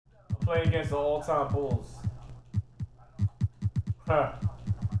playing against the all-time Bulls. Huh.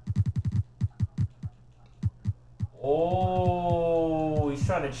 Oh, he's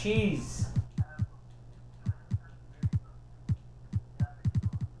trying to cheese.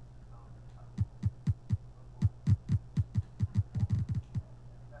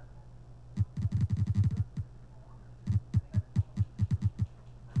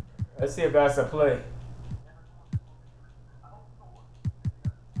 Let's see if that's a play.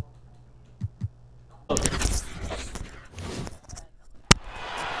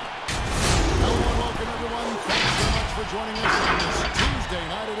 Joining us on this Tuesday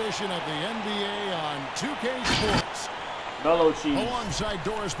night edition of the NBA on 2K Sports. Mellow cheese. Alongside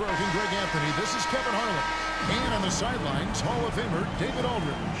Doris Burke and Greg Anthony, this is Kevin Harlan. And on the sidelines, Hall of Famer David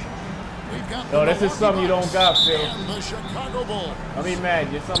Aldridge. We've got no, this is something you don't got, Phil. And the Chicago Bulls. I mean,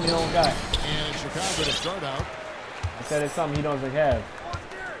 man, it's something you don't got. And it's Chicago to start out. I said it's something he doesn't have.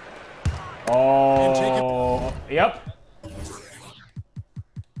 Oh, yep.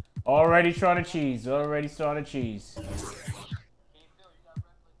 Already trying to cheese. Already starting to cheese.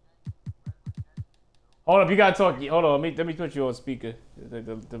 Hold up, you gotta talk. Hold on, let me put you on speaker.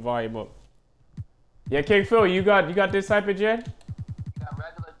 The volume up. Yeah, King Phil, you got this type of gen? You got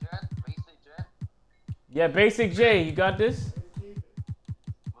regular gen, basic gen. Yeah, basic J. You got this?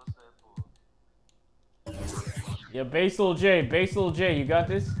 What's that for? Yeah, Basal J. Basal J. You got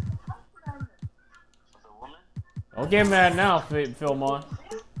this? What's a woman? Don't get mad now, Philmon.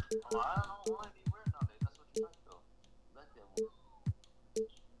 Oh, I don't know why they wear nowadays. That's what you like though. Let them.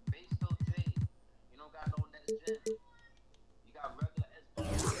 Basal J. You don't got no next gen. You got regular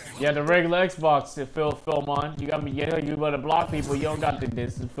Xbox. Yeah, the regular Xbox, Philmon. You got me. Yeah, you better block people. You don't got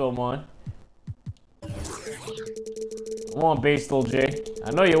this, Philmon. Come on, Basal J.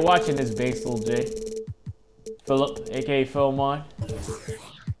 I know you're watching this, Basal J. Philip, aka Philmon.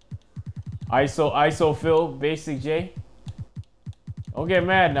 ISO Phil, Basic J. Don't get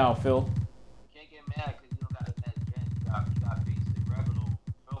mad now, Phil. You can't get mad because you don't got a next gen. You got basic regular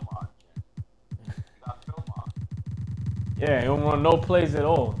Philmon gen. You got Philmon. Yeah, you don't run no plays at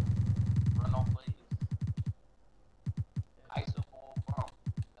all. Run no plays. ISO ball from.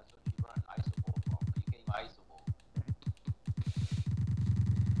 That's what you run. ISO ball from. But you can't ISO ball.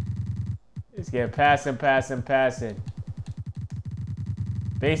 Just get passing.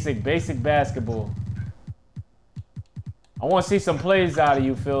 Basic basketball. I want to see some plays out of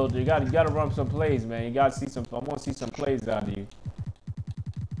you, Phil. You got to run some plays, man. You got to see some. I want to see some plays out of you.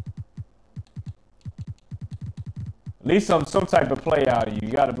 At least some type of play out of you.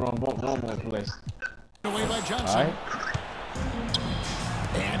 You got to run more plays. Away by Johnson. All right.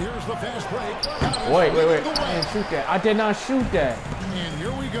 And here's the fast break. Wait. I didn't shoot that. I did not shoot that. And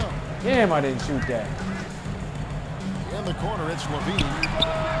here we go. Damn, I didn't shoot that. In the corner, it's Levine.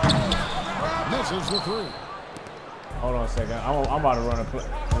 Misses the three. Hold on a second. I'm about to run a play.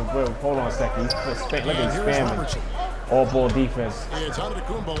 Hold on a second. Look at he's spamming. All ball defense. It's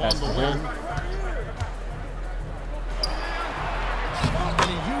Antetokounmpo That's on the him. wing. And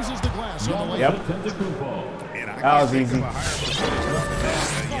he uses the glass on the way. Yep. That was easy.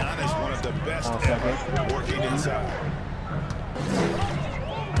 Giannis, one of the best ever working inside.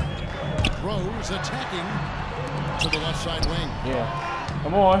 Rose attacking to the left side wing. Yeah.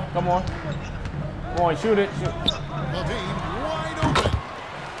 Come on. Come on, shoot it. Levine wide open.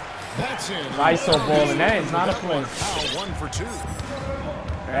 That's it. ISO ball, and that is not a play. Foul, 1 for 2.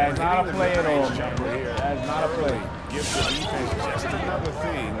 That is not a play at all, man. That is not a play. Gives the defense just another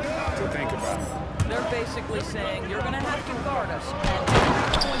thing to think about. They're basically saying you're going to have to guard us. And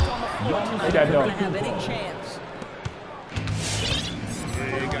points on the floor tonight, Yeah, you're going to have any chance.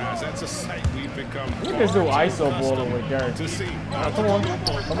 Hey guys, that's a sight we've become. We just do ISO ball with Derek. To see. Come on.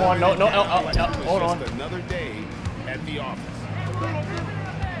 No. Hold on. Just another day at the office.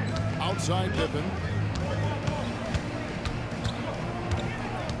 Outside Pippen.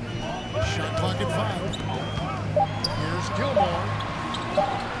 Shot clock at 5. Here's Gilmore.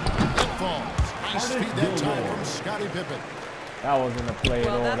 It falls. Nice speed that time from Scottie Pippen. That wasn't a play at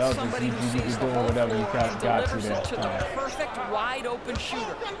all. That was somebody just who you sees the doing whole whatever you floor and got to delivers it that to the time. perfect wide open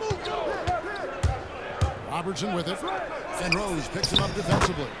shooter. Robertson with it. And Rose picks him up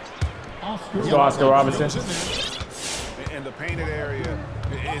defensively. Let's go, Oscar Robertson. And the painted area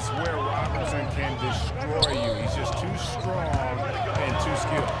is where Robertson can destroy you. He's just too strong and too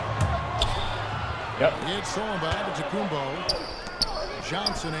skilled. Yep. It's thrown by Antetokounmpo.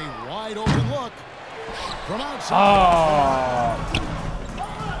 Johnson, a wide open look from outside.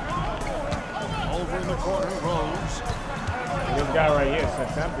 Over in the corner, Rose. This guy right here is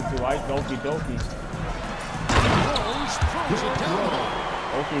attempted to. Doki. Rose throws it down.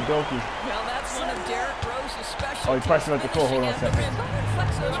 Okie dokie. Well, that's one of Derrick Rose's specialties. Oh, he pressed him at the core. Hold on a second. Go ahead and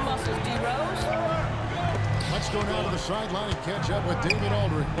flex those muscles, D. Rose. Let's go now to the sideline and catch up with David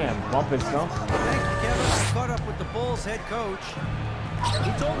Aldridge. Damn, bumping stump. Thank you, Kevin. I caught up with the Bulls head coach.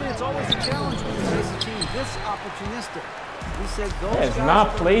 He told me it's always a challenge when you face a team this opportunistic. He said those Yeah, it's guys not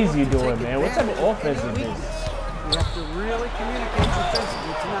are plays you looking to doing, take man. What type of advantage offense is any this? weakness. You have to really communicate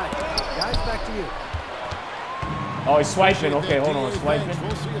defensively tonight. Guys, back to you. Oh, he's swiping. Okay, hold on, swiping.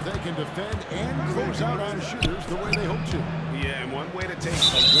 We'll see if they can defend and close out on shooters the way they hope to. Yeah, and one way to take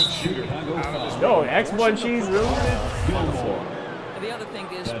a good shooter out of this. Yo, X1 cheese, really? The other thing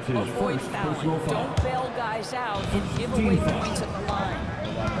is avoid fouling. Don't bail guys out and give away points at the line.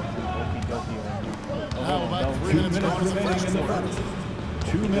 Now about 3 minutes gone in the first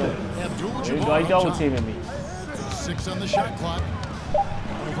quarter. 2 minutes. There you go, he double teaming me. 6 on the shot clock.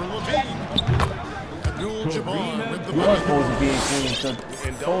 Over Levine. Abdul-Jabbar with the You ball. are supposed to be in clean, so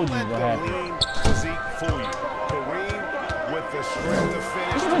And told don't you let what the happened. lean physique fool you. Kareem with the strength to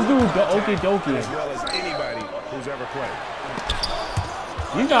finish. Look at this dude, the okie dokie. As well as anybody who's ever played.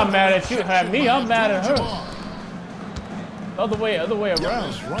 You're not mad at you, at me, I'm mad at her. Other way around.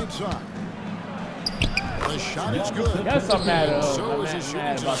 Giannis, right side. The shot is good. Yes, I'm mad at her. So I'm is his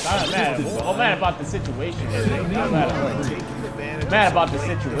mad shooting. I'm mad about the situation. I'm mad at her. Mad about the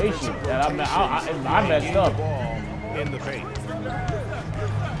situation. That I messed up. In the paint.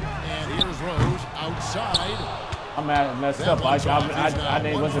 And here's Rose outside. I'm messed up.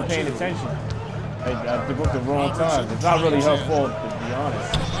 I wasn't paying attention. I took up the wrong time. It's not really her fault, to be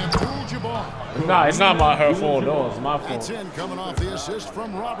honest. Abdul-Jabbar. It's not her fault, though. It's my It's fault. in coming off the assist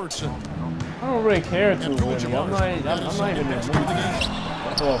from Robertson. I don't really care too really. I'm not even in the mood.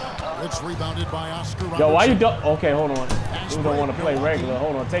 That's all. It's rebounded by Oscar Robertson. Yo, why you don't? Okay, hold on. You don't want to play regular.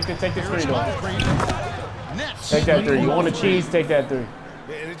 Hold on. Take this three, though. Take that three. You want the cheese? Take that three.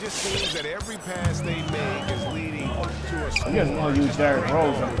 And it just seems that every pass they make is leading to a score. You guys want to use Derrick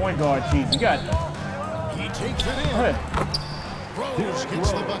Rose and point guard cheese. You got. He takes it in. Go ahead. Rose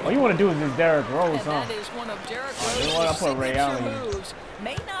gets the bucket. All you want to do is this Derrick Rose, And huh? that is one of Derrick you know what? I'll Rose's put Ray signature Allen in. moves.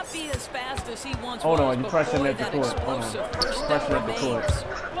 May not be as fast as he once Hold was, on, you but pressing boy, at the that court. Hold on. explosive first step Pressure at the court. remains.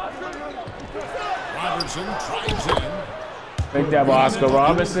 Robertson drives in. Take that by Oscar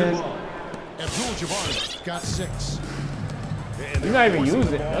Robinson. Abdul-Jabbar got 6. And You're not even forcing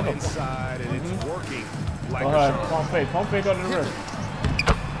using the it. ball Okay. inside, and it's working like Go a ahead. charm. Pump fake under the wrist.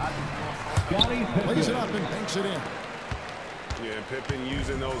 Plays it up and banks it in. Yeah, Pippen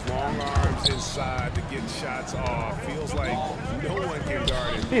using those long arms inside to get shots off. Feels like no one can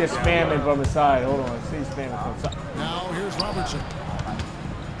guard it. See the spamming from the side. Hold on. See the spamming from the side. Now here's Robertson.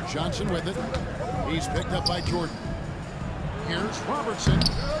 Johnson with it. He's picked up by Jordan. Here's Robertson.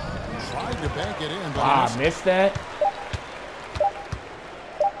 Tried to bank it in, but Ah, missed that.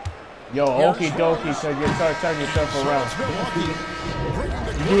 Yo, okie dokie, so you start turning yourself around.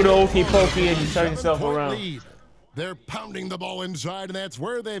 You do the okey pokey and you turn yourself around. Lead. They're pounding the ball inside, and that's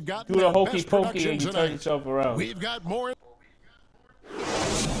where they've got Do the hokey pokey and you turn yourself around. We've got more.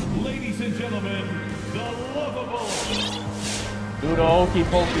 Ladies and gentlemen, the lovable. Do the okey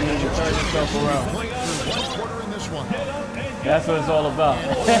pokey and you turn yourself around. One quarter in this one. That's what it's all about.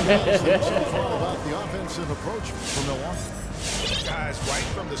 About the offensive approach from Milwaukee. Guys, right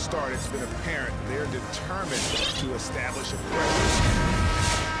from the start, it's been apparent they're determined to establish a presence.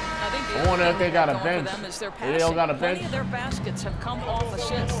 I think the I other wonder if thing they got a that's going bench. for them is their They don't got a passing. Plenty bench. of their baskets have come off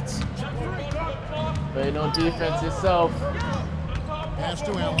assists. Play no defense itself. Pass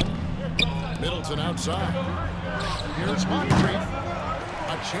to Allen. Middleton outside. Here's Moncrief.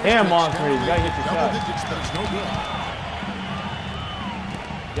 A chance Damn, to Moncrief, extend you gotta get your double shot. digits, but it's no good.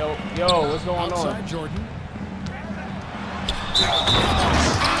 Yo, what's going Outside on? Jordan.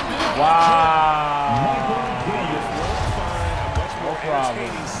 Wow. No problem.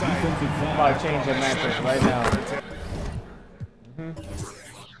 Entertaining sight. I'm about to change the mattress right now.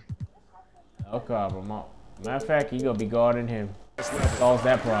 No problem. Matter of fact, you gonna be guarding him. Solves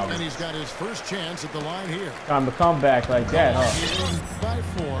that problem. And he's got his first chance at the line here. Time to come back like that, huh? In by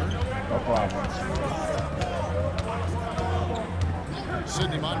 4. No problem.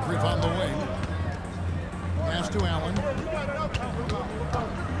 Sidney Moncrief on the wing. Pass to Allen.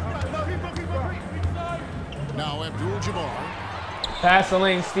 Now Abdul-Jabbar. Pass the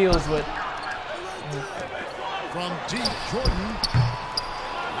lane, steals with. From deep, Jordan.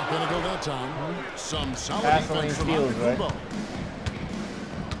 Not gonna go that time. Some solid Pass the defense lane from steals, right? Antetokounmpo.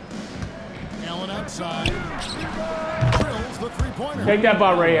 Allen outside. Drills the three-pointer. Take that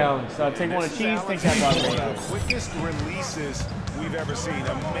by Ray Allen. So take one of cheese, take that by Ray One of Allen. the quickest releases we've ever seen.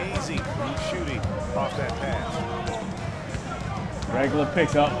 Amazing shooting off that pass. Regular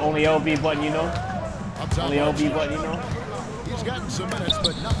picks up. Only LB button, you know. Only LB button, you know. He's gotten some minutes,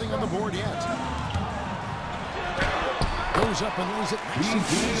 but nothing on the board yet. Goes up and lays it.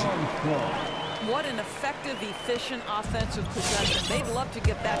 What an effective, efficient offensive possession. They'd love to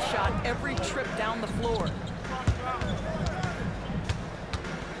get that shot every trip down the floor.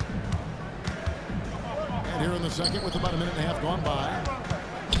 And here in the second with about a minute and a half gone by.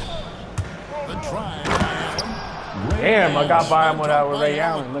 The try. Damn, I got by him with Ray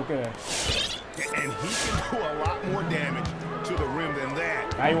Allen. Look at that. And he can do a lot more damage to the rim than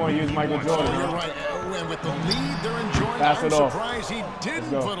that. Now you want to use Michael Jordan. You're right. And with the lead they're enjoying, Pass it I'm off. surprised he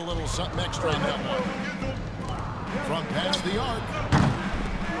didn't put a little something extra on that one. From past the arc.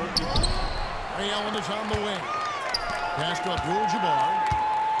 Ray Allen is on the wing. Pass to Abdul-Jabbar.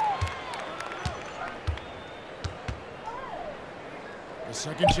 The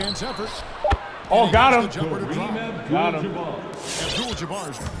second chance effort. Oh, got him. Got him.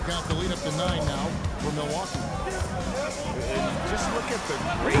 Abdul-Jabbar's got the lead up to 9 now for Milwaukee. Just look at the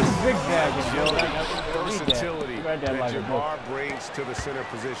great zigzagging, Joe. Versatility that Jabbar brings to the center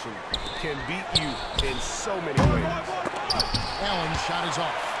position can beat you in so many ways. Allen's shot is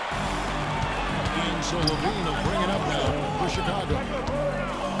off. And so Levine will bring it up now for Chicago.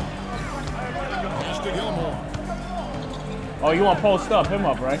 Pass to Gilmore. Oh, you want to post up him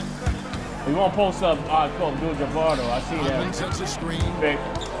up, right? You want to post up Abdul-Jabbar, though. I see that. Sets a screen. Big.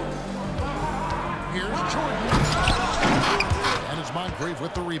 Here's Jordan. And it's Moncrief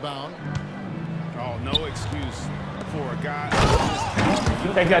with the rebound. Oh, no excuse for a guy.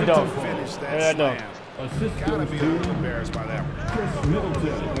 Take that dunk. Finish Take that dunk. Gotta be a little embarrassed by that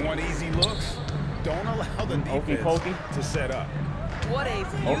one. Want easy looks? Don't allow the defense to set up. What a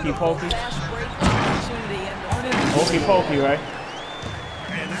beautiful fast break opportunity and the finish. Hokey pokey, right?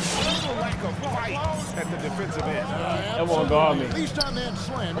 And that's a little lack of fight at the defensive end. That won't guard me. At least on that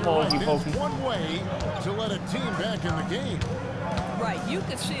slam, Come on, that's Hokey. one way to let a team back in the game. Right, you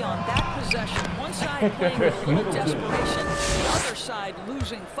could see on that possession, one side playing with a little desperation, the other side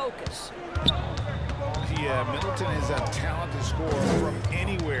losing focus. Yeah, Middleton is a talented scorer from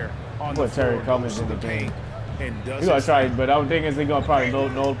anywhere on the Terry floor. Cummings in the paint and does. He's gonna try, but I'm thinking they're gonna probably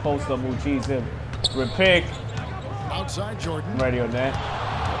no post up move cheese him. With pick. Outside Jordan. Ready on that.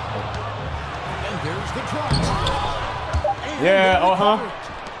 And there's the try. Yeah,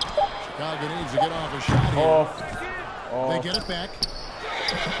 Chicago needs to get off a shot here. Off. They get it back.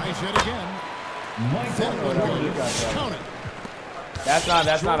 Nice hit again. That one goes. Count it. That's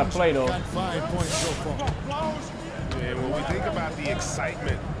not a play though. Got 5 points so far. And when we think about the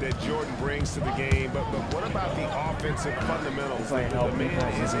excitement that Jordan brings to the game, but what about the offensive fundamentals? The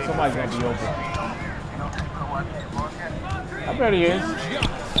man is a somebody's gonna be open. I bet he is.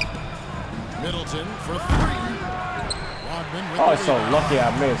 Middleton for 3. Oh, it's so lucky I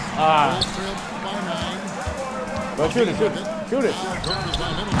missed. Go shoot it. Shoot it.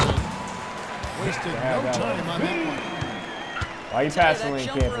 Wasted no time on that one. Why are you passing when you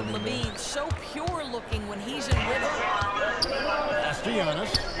can't for me? Levine, so pure looking when he's in rhythm.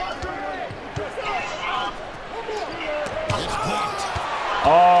 Giannis. It's blocked.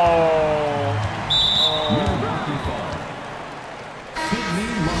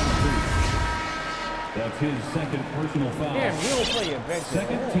 That's his second personal foul. Damn, you don't play your bench.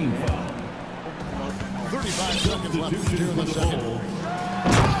 Second team foul. 35 seconds left here in the second. I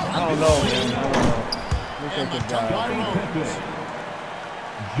don't know, man. I don't know. Look at the guy.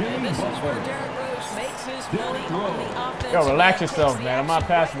 And this is where Derrick Rose makes his money on the offense. Yo, relax yourself, man. I'm not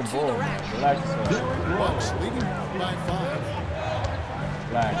passing the ball. Relax yourself. Bucks leading by 5.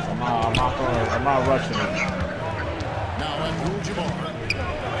 Relax. I'm not rushing it. Now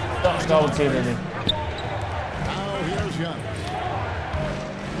Abdul-Jabbar. Double team in it. Now here's Giannis.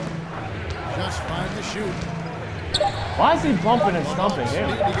 Just fine to shoot. Why is he bumping and stumping him?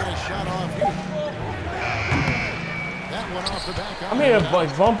 Need to get a shot off here. That one off the back. I mean,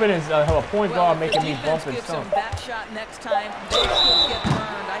 like bumping is a point guard making me bump and Gives him stump. that shot next time, they could get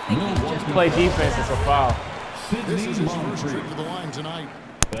burned. I think he just Play defense is a foul. This is his first trip to the line tonight.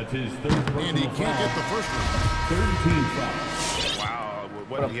 That's his third personal And he can't get the first one. Third team foul. Wow.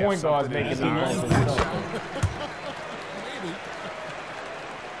 But a point guard's making me bump and stump. Maybe.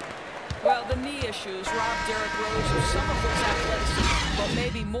 Well, the knee issues robbed Derrick Rose of some of his athleticism, but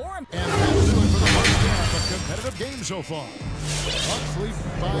maybe more important. And that'll do it for the first half. A competitive game so far. Bucks lead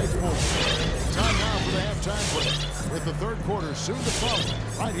 5 points. Time now for the halftime break. With the third quarter soon to follow.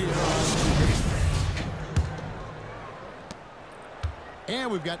 Right here on Basement.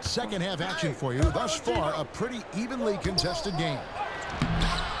 And we've got second half action for you. Thus far, a pretty evenly contested game.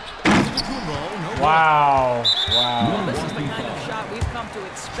 Wow. This is the kind of shot come to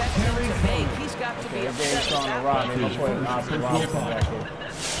expect him to make. He's got to be upset with trying to that rob one. me. I'm putting Oscar Robinson back here.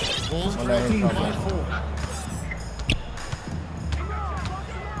 Bulls I'm gonna let him by come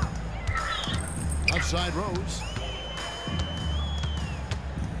 4. Outside Rose.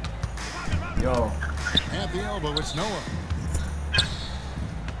 Yo. At the elbow, it's Noah.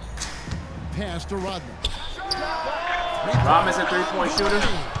 Pass to Rodman. Rodman's a three-point shooter.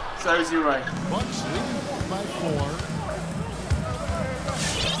 Serves you right. Bucks leading by 4.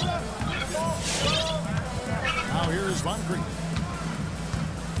 Now here is Von Green.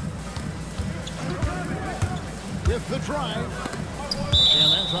 With the drive.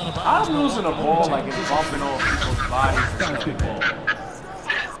 And that's on a bounce. I'm losing a ball like it's bumping off people's bodies. Basketball.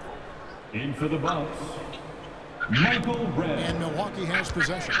 In for the Bucks, Michael Red. And Milwaukee has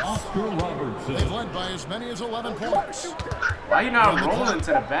possession. Oscar Robertson. They've led by as many as 11 points. Why you not rolling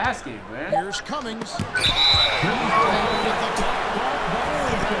to the basket, man? Here's Cummings.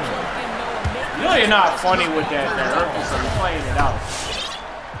 You know you're not funny with that, Urkel, so you're playing it out.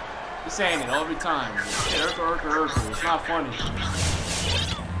 You're saying it every time. Urkel. It's not funny.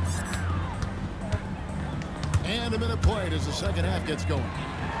 And a minute played as the second half gets going.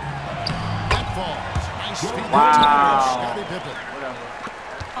 That falls. Nice feed. Wow. Scottie Pippen.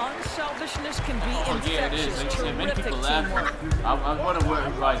 Unselfishness can be Oh, yeah, it is. infectious. Like you said, many Terrific people laughing. teamwork. I'm wondering what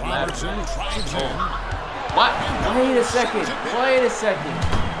everybody's Robertson laughing. drives in. What? Wait a second. Wait a second.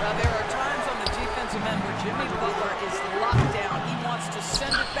 Now, there are times on the defensive end where Jimmy Butler is locked down. He wants to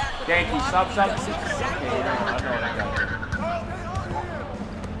send it back with Thank the you. block. Stop. He Okay, does exactly I that. know what I got.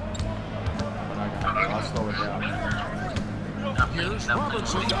 I'll slow it down. Here's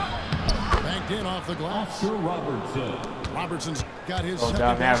Robertson. Banked in off the glass. Oscar Robertson. Robertson's got his Goes second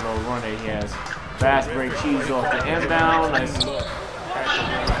down that little run that he has. Fast break cheese off the inbound. Nice.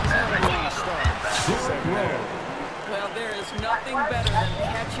 Well, there is nothing better than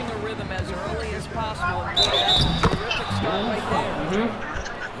catching a rhythm as early as possible. And boy, that's a terrific start right there.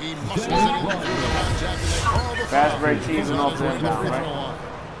 He muscles it in through the contact, and they call the Fast foul. break cheese and off the He's on his way to inbound, free right? throw line.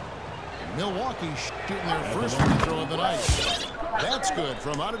 Milwaukee shooting their first free throw of the night. That's good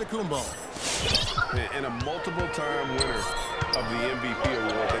from Antetokounmpo. And a multiple-time winner of the MVP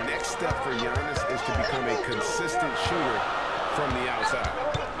award. The next step for Giannis is to become a consistent shooter from the outside.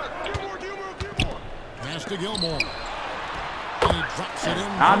 Pass to Gilmore. And he drops it in.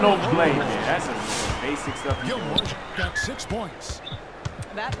 I know play, man. That's some basic stuff. Gilmore got 6 points.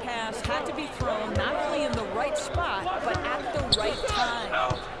 That pass had to be thrown not only in the right spot, but at the right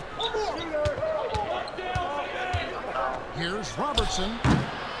time. Here's Robertson.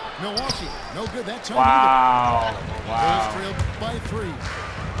 Milwaukee, no good that time Wow. either. Wow. Bulls trailed by 3.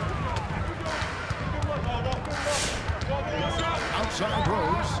 Outside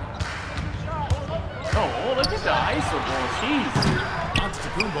Rose. Oh, look at the ISO ball cheese.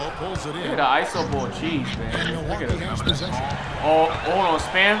 Antetokounmpo pulls it Look in. at the ISO ball cheese, And man. Look Milwaukee at has it. possession. Oh, hold on,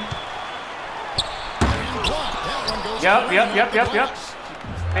 spam. And blocked. That one goes Yep.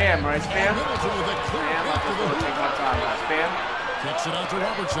 Spam, right? Spam. Middleton with a clear Spam. back to the I'm gonna take hoop. my time now. Spam. Kicks it out to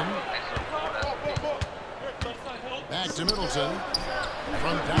Robertson. Back to Middleton.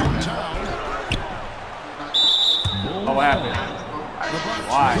 From downtown. Oh, what happened? The Bucks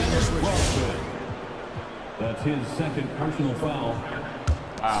Why? switch. That's his second personal foul.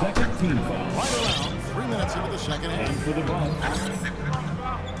 Wow. Second team foul. Right around 3 minutes into the second And half. for the Bucks,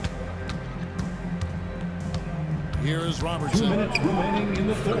 Here is 2 Robertson. minutes remaining in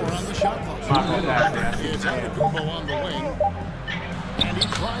the 4 fourth. on the shot clock. My fault, man. It's Antetokounmpo on the wing. And he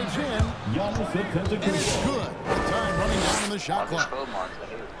drives in. Giannis And it's Antetokounmpo. good. Time running down on the shot clock. Well,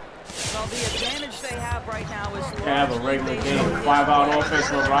 the advantage they have right now is Can't have a regular game. 5-out offense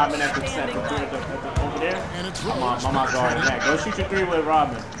with Rodman at the center over there. And it's I'm not guarding that. Go shoot your 3 with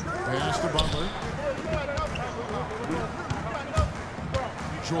Rodman. Pass to Butler.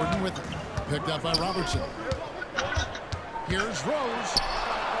 Jordan with it. Picked up by Robertson. Here's Rose.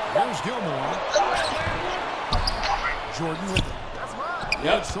 Here's Gilmore. Jordan with it.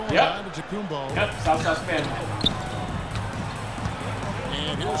 Yep. Stolen Yep. by Antetokounmpo. Yep. South spin.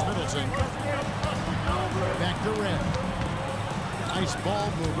 And here's Middleton. Back to Red. Nice ball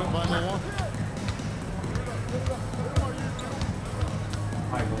movement by Milwaukee.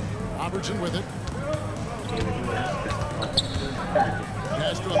 Robertson with it.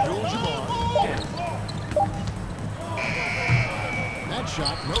 Pass to Abdul-Jabbar. That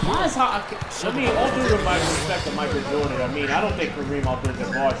shot, no Why good. is all due to my respect to Michael Jordan. I mean, I don't think Kareem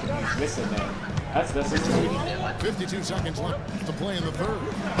Abdul-Jabbar should be missing that. That's just 52 seconds left to play in the third.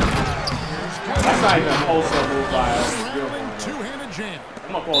 that's not even a post-up move by us. Unraveling two-handed jam.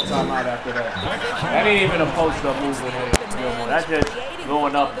 I'm gonna call timeout after that. That ain't even a post-up move with him. That's just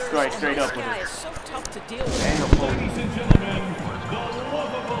going up others, straight and up this with guy it. is so tough to deal with. Ain't no Ladies posting. and gentlemen, the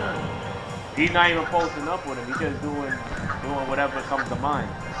lovable. He's not even posting up with him. He's just doing whatever comes to mind.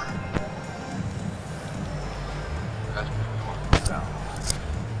 No.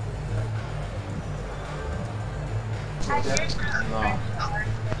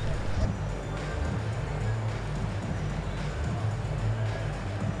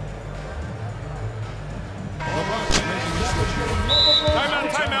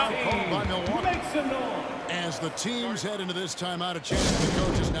 Timeout called by Milwaukee. As the teams head into this timeout, a chance for the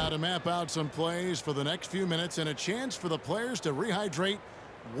coaches now to map out some plays for the next few minutes and a chance for the players to rehydrate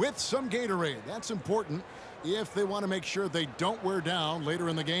with some Gatorade. That's important if they want to make sure they don't wear down later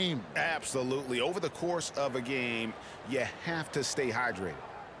in the game. Absolutely. Over the course of a game, you have to stay hydrated.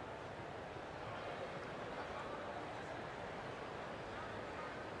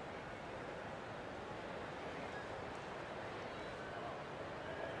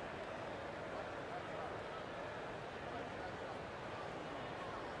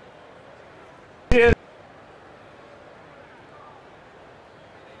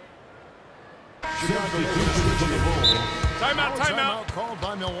 Timeout called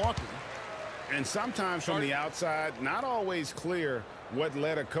by Milwaukee. And sometimes from the outside, not always clear what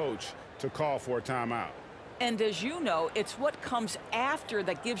led a coach to call for a timeout. And as you know, it's what comes after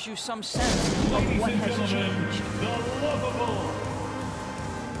that gives you some sense of what has changed. The lovable.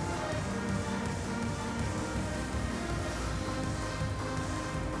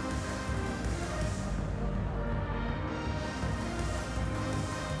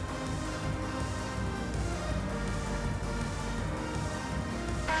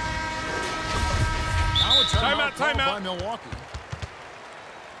 Timeout by Milwaukee.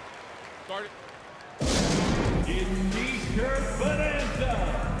 Start it. In Easter Bonanza,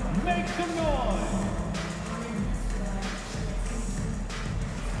 make some noise.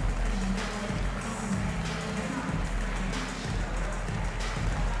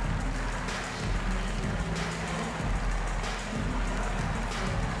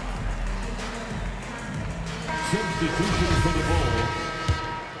 Substitution for the ball.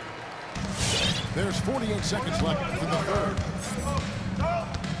 There's 48 seconds left in the third.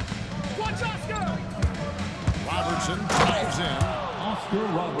 Watch Oscar! Robertson drives in. Oscar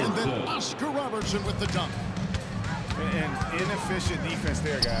Robertson. And then Oscar Robertson with the dunk. And inefficient defense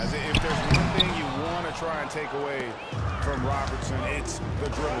there, guys. If there's one thing you want to try and take away from Robertson, it's the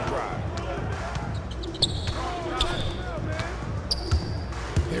dribble drive.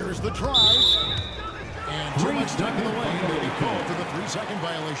 There's the drive. And too much time in the lane. They call for the 3-second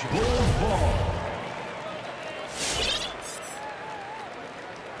violation. Bulls ball.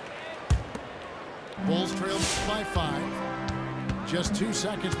 Bulls trail by 5. Just 2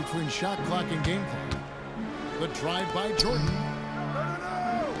 seconds between shot clock and game clock. The drive by Jordan.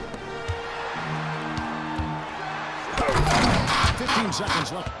 15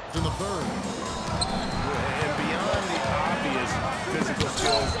 seconds left in the third. And beyond the obvious physical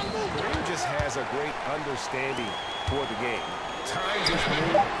skills, Green just has a great understanding for the game. Time just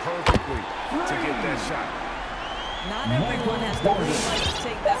moved perfectly to get that shot. Not everyone has the green light to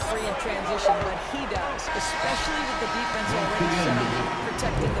take that free in transition, but he does, especially with the defense already set up,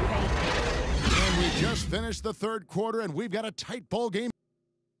 protecting the paint. And we just finished the third quarter, and we've got a tight ball game.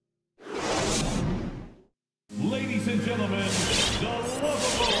 Ladies and gentlemen, the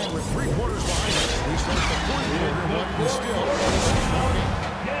lovable. And with 3 quarters behind us, we start the fourth quarter, but still.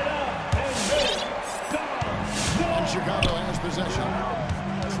 Get up and make some And noise. Chicago has possession.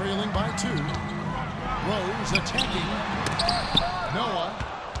 Trailing by 2. Rose attacking. Noah.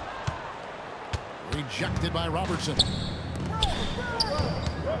 Rejected by Robertson.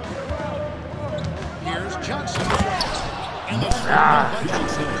 Here's Johnson. And the by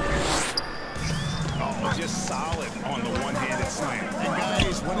Johnson. Oh, just solid on the one-handed slam. And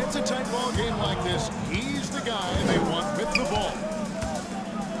guys, when it's a tight ball game like this, he's the guy they want with the ball.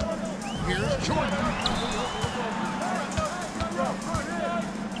 Here's Jordan.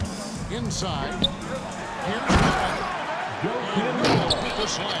 Inside. Here's the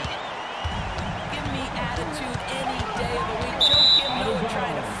slam. Give me attitude any day of the week. Joe Kim Miller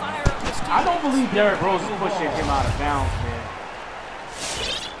trying to fire up his team. I don't believe Derrick Rose is pushing him out of bounds, man.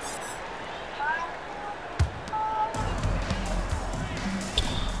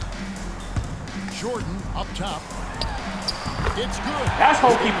 Jordan up top. It's good. That's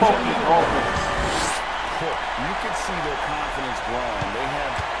hokey pokey offense. You can see their confidence growing. They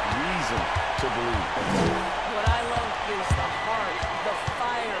have reason to believe. What I love is the heart, the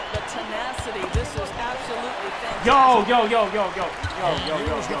fire, the tenacity. This is absolutely fantastic. Yo.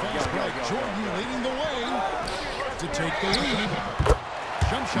 Here's the fast break. Jordan leading the way to take the lead.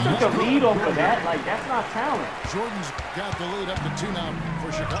 jump He shot. took a lead over that. Like, that's not talent. Jordan's got the lead up to 2 now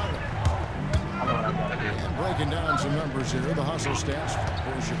for Chicago. I know what I got to do. And breaking down some numbers here, the hustle stats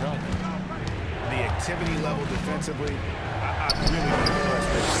for Chicago. The activity level defensively, I've really been impressed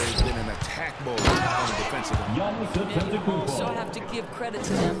that they've been in attack mode on the defensive end. And you also have to give credit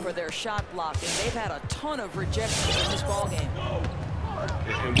to them for their shot blocking. They've had a ton of rejections in this ballgame.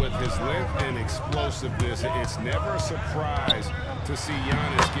 And with his length and explosiveness, it's never a surprise to see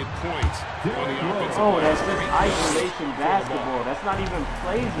Giannis get points on the offensive. Oh, that's just isolation basketball. That's not even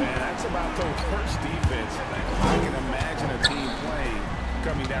plays. Man, that's about the worst defense I can imagine a team playing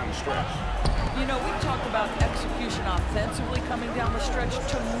coming down the stretch. You know, we talked about execution offensively coming down the stretch.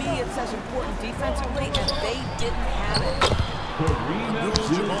 To me, it's as important defensively, and they didn't have it.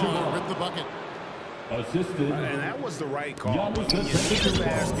 Abdul-Jabbar with the bucket. Assisted. And that was the right call. When you need the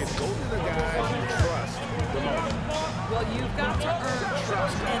basket, go to the guys you trust the most. Well, you've got to earn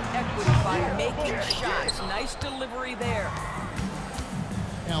trust and equity by making shots. Nice delivery there.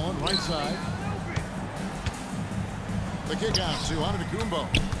 Allen, right side. The kick out to Antetokounmpo.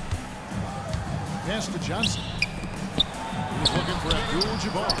 Pass to Johnson. He's looking for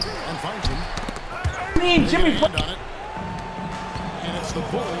Abdul-Jabbar and finds him. Jimmy. Hand on it. And it's the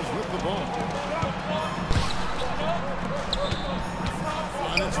Bulls with the ball.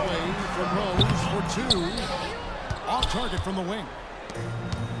 On its way from Rose for 2. Off target from the wing.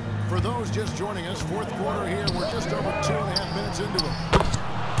 For those just joining us, fourth quarter here. We're just over 2.5 minutes into it.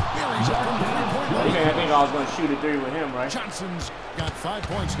 Here he's up from 3-point line. I think I was going to shoot a 3 with him, right? Johnson's got 5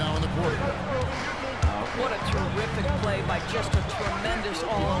 points now in the quarter. What a terrific play by just a tremendous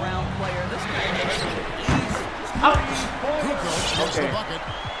all-around player. This guy makes it easy. Kukoc gets the bucket.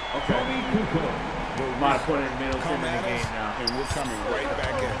 Okay. We might have put in Middleton in the game now. And we're coming right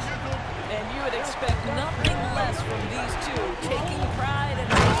back at you. And you would expect nothing less from these two, taking pride in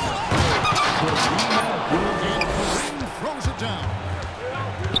And Kareem throws it down.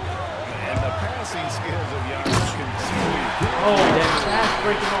 And the passing skills of Giannis continue. Oh, that pass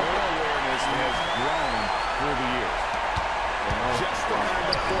breaking off. Awareness has grown through the years. Just the kind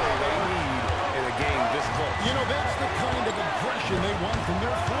of play they need in a game this close. You know, that's the kind of aggression they want from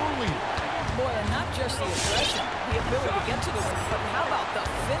their floor leader. boy, and not just the aggression, the ability to get to the rim, but how about the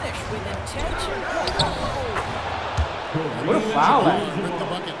finish with intention? What a foul at. With the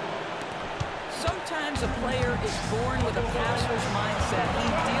bucket. Sometimes a player is born with a passer's mindset. He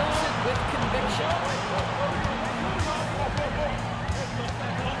deals it with conviction.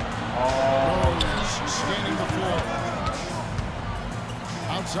 Rose scanning the floor.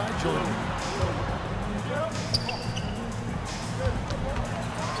 Outside Jordan.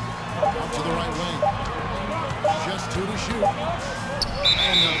 Up to the right wing. Just 2 to shoot.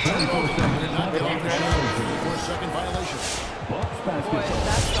 And the turnover did not get off the shot for a second violation. Boy, that's the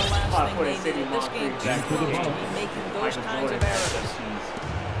last thing they need. This game is supposed to be making those kinds of errors.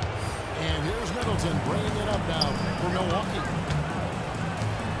 And here's Middleton bringing it up now for Milwaukee.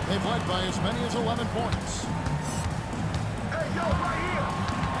 They've led by as many as 11 points.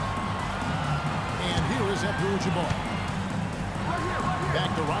 And here is Abdul-Jabbar.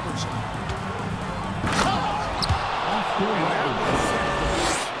 Back to Robertson.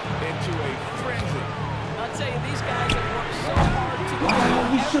 Into a frenzy. I'll tell you, these guys have worked so hard to get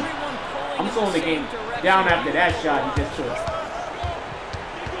everyone pulling I'm in throwing the the same game direction. down after that shot he just took.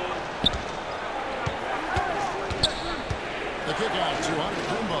 The kick out to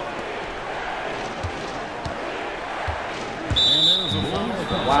Antetokounmpo. And there's a foul.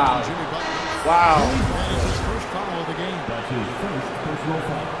 Wow. Jimmy Butler. Wow. That is his first foul of the game. That's his first personal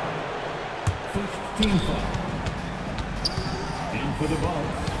foul. First team foul. In for the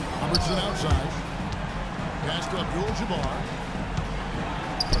Bucks. Robertson outside. Pass to Abdul-Jabbar.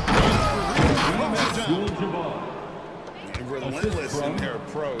 Abdul-Jabbar. Relentless in their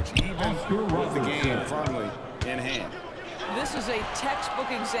approach, even with the game firmly in hand. This is a textbook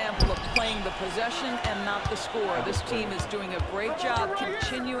example of playing the possession and not the score. This team is doing a great job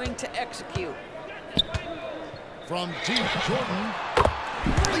continuing to execute. From deep, Jordan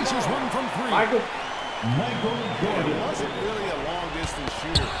laces one from 3. Michael It Jordan. wasn't really a long-distance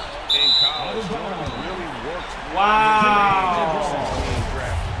shooter in college. Jordan really worked. Wow. Since being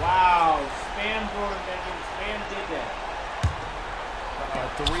drafted. Wow. Spam Jordan Jenkins. Spam did that. A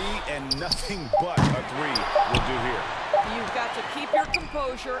 3 and nothing but a 3 will do here. You've got to keep your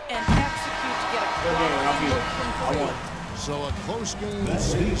composure and execute to get a quality look from 3. So a close game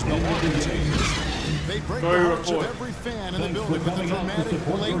sees Milwaukee take. They break the hearts of every fan in the building with a dramatic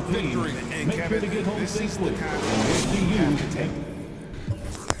late victory. And Kevin, this is the kind of game you have to take.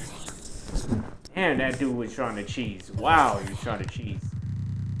 And that dude was trying to cheese. Wow, he was trying to cheese.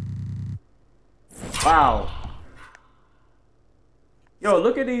 Wow. Yo,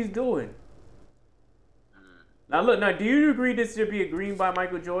 look at these doing. Now look, now do you agree this should be a green by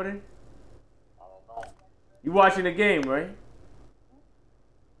Michael Jordan? I don't know. You watching the game, right?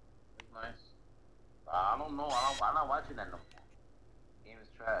 It's nice. I don't know. I'm not watching that no more. Game is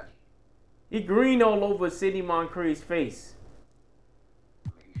trash. He green all over Sidney Moncrief's face. I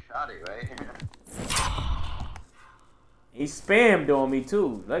mean, he shot it, right? He spammed on me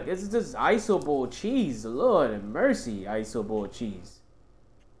too. Like it's just iso ball cheese. Lord have mercy, iso ball cheese.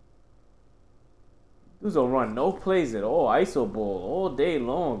 Dudes don't run no plays at all. Iso ball all day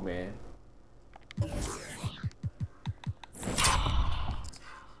long, man.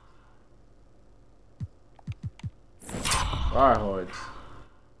 Firehorns.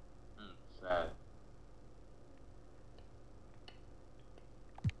 Sad.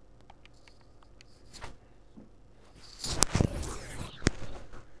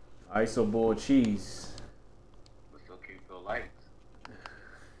 Iso ball cheese. What's still King Phil likes?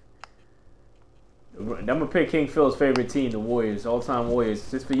 I'm gonna pick King Phil's favorite team, the Warriors, all-time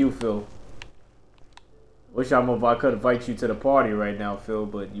Warriors. Just for you, Phil. Wish I could invite you to the party right now, Phil,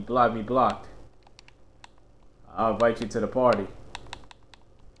 but you blocked me blocked. I'll invite you to the party.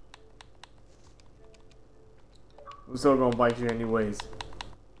 I'm still gonna invite you anyways.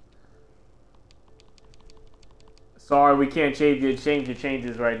 Sorry, we can't change your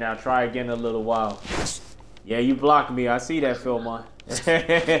changes right now. Try again in a little while. Yeah, you blocked me. I see that, Phil, man.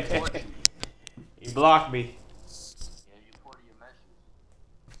 You blocked me. Yeah, you reported your message.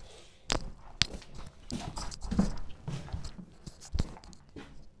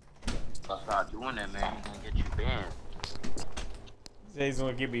 I'll start doing that, man. He's gonna get you banned. He said he's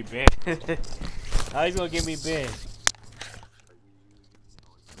gonna get me banned. How he's gonna get me banned?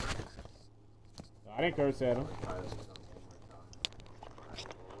 I didn't curse at him.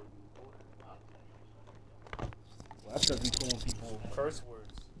 Well, that's because we calling people curse words.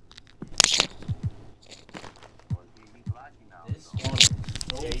 He blocked you now. This one is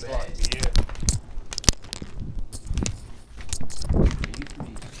so Yeah, he bad. blocked me, Yeah.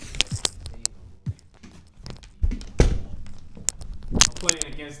 I'm playing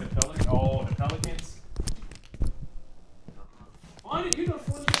against the Pelicans. Oh, the Pelicans. You know,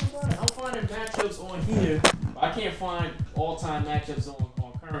 funny thing about it, I'm finding matchups on here, but I can't find all-time matchups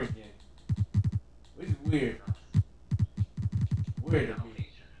on current game, which is weird. Weird to me.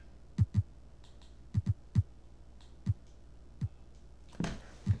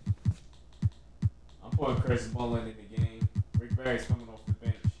 I'm putting Chris Mullin in the game. Rick Barry's coming off the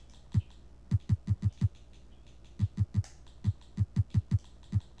bench.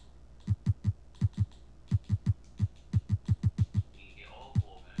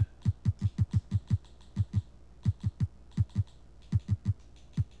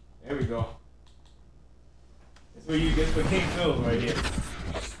 There we go. That's what King Phil right here.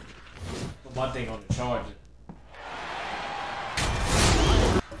 Put my thing on the charger.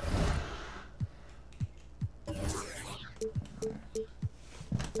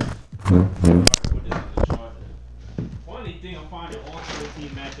 Funny thing, I'm finding all 14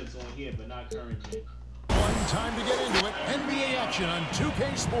 matchups on here, but not current gen. One time to get into it. NBA action on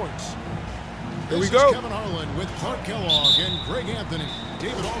 2K Sports. Here we This go. is Kevin Harlan with Clark Kellogg and Greg Anthony.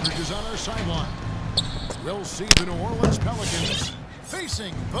 David Aldridge is on our sideline. We'll see the New Orleans Pelicans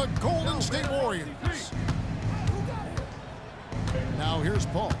facing the Golden State Warriors. Now here's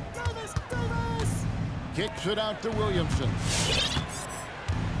Paul. Kicks it out to Williamson.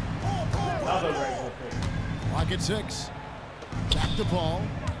 Another regular pick. Clock at 6. Back to Paul.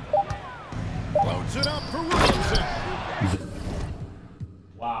 Floats it up for Williamson.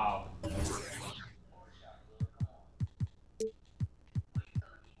 Wow.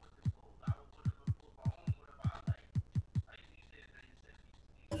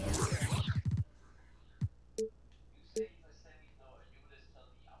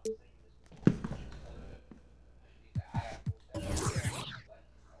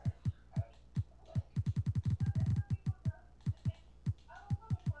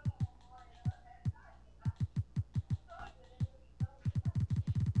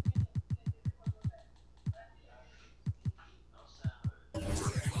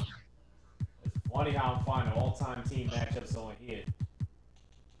 Funny how I'm finding all-time team matchups on here,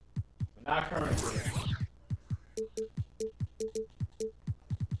 but not currently.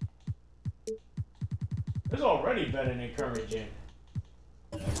 It's already better than current gen.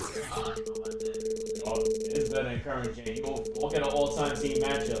 Oh, it is better than current gen. You won't look at all-time team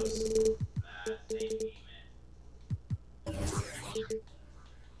matchups.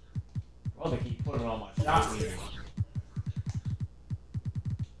 Brother keep putting on my shot meter.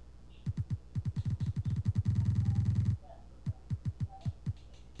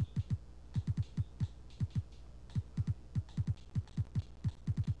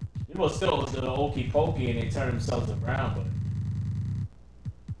 People still do the okey pokey and they turn themselves around, but.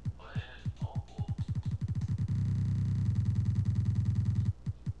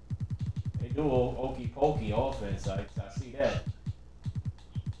 They do okey pokey offense. I see that.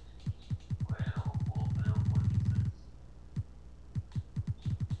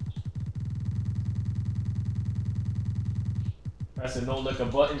 Pressing no liquor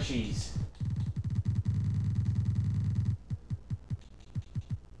button cheese.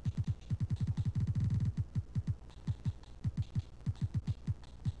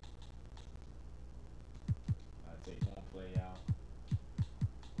 I take one play out.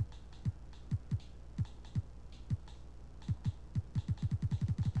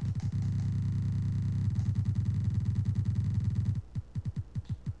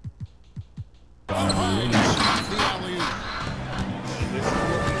 This is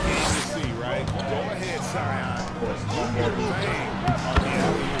what we came to see, right? Go ahead, Zion. Do your thing on the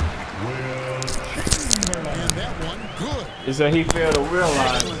alley-oop. And that one, good. It's that he failed to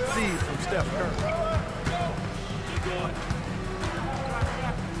realize. Excellent feed from Steph Curry.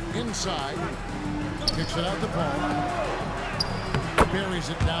 Inside. Kicks it out the ball. Buries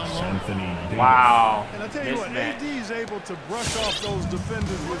it down low. Anthony Davis. Wow. And I tell you what, Mismatch. AD is able to brush off those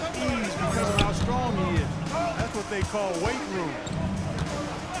defenders with ease because of how strong he is. That's what they call weight room.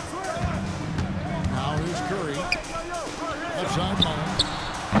 Now here's Curry. Left side Mullen.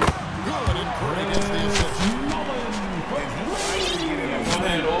 Good, and Curry gets the assist. Go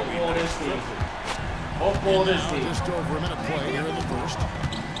ahead, all ball this team. All ball this team. Just over a minute play here in the first.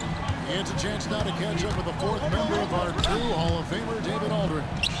 He has a chance now to catch up with the fourth member of our crew, Hall of Famer David Aldridge.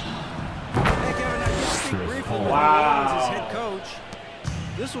 Hey, Kevin, I just speak briefly with Wow. New Orleans' head coach.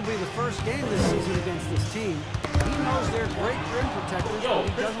 This will be the first game this season against this team. He knows they're great rim protectors, but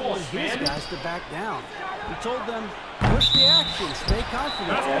he doesn't want his guys to back down. He told them, push the action, stay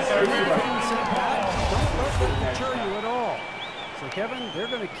confident. Don't let that deter you at all. So, Kevin, they're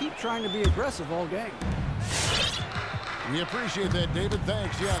going to keep trying to be aggressive all game. We appreciate that, David.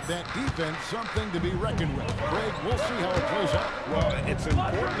 Thanks. Yeah, that defense, something to be reckoned with. Greg, we'll see how it plays out. Well, it's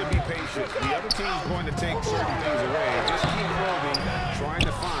important to be patient. The other team's going to take certain things away. Just keep moving, trying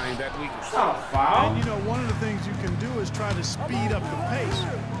to find that weakness. And, you know, one of the things you can do is try to speed up the pace.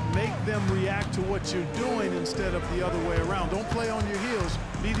 Make them react to what you're doing instead of the other way around. Don't play on your heels.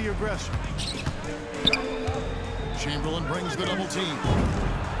 Be the aggressor. Chamberlain brings the double team.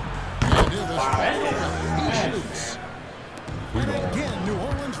 And Davis, he shoots. And again, New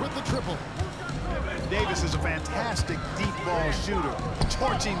Orleans with the triple. Davis is a fantastic deep ball shooter,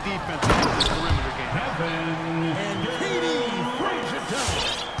 torching defense in this perimeter game. And Katie brings it down.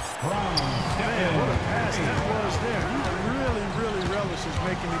 Man, what a pass that was there. He really relishes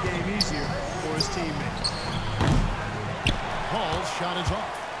making the game easier for his teammates. Paul's shot is off.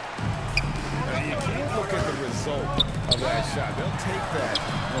 Now, you can't look at the result of that shot. They'll take that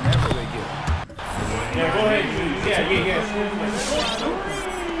whenever they get it. Yeah, go ahead. Yeah. I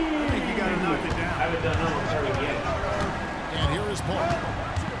think you got to knock it I down. haven't done number 30 yet. And here is Paul.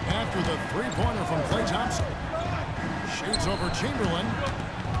 After the three-pointer from Klay Thompson. Shoots over Chamberlain.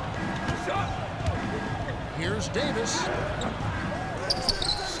 Here's Davis.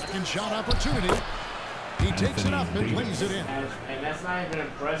 Second shot opportunity. He takes it up and lays it in. And that's not even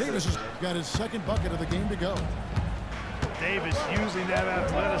impressive. Davis has got his second bucket of the game to go. Davis using that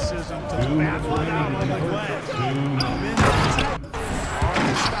athleticism to baffle it out on the glass.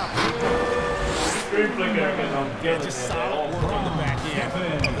 Screen flicker because I'm getting Just solid work on the back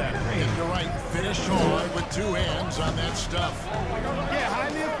end of that range. You're right. Finish hard with two hands on that stuff. Yeah,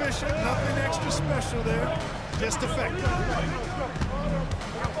 highly efficient. Nothing extra special there. Just effective.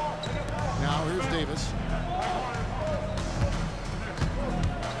 Now here's Davis.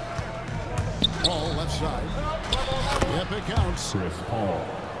 Paul left side. Yep, it counts. Chris Paul.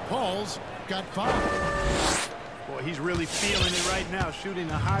 Paul's got 5. Boy, he's really feeling it right now, shooting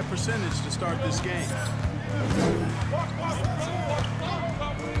a high percentage to start this game.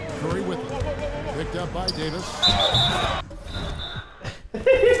 Curry with it. Picked up by Davis.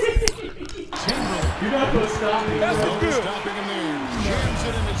 Chamberlain. You're not going to stop me. No stopping him there. Jams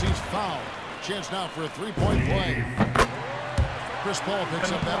it in as he's fouled. Chance now for a three-point play. Chris Paul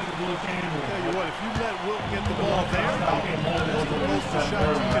picks up that. I'll tell you what, if you let Wilt get the ball there, those are most of the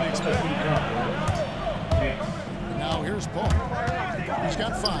shots you can expect. Now here's Paul. He's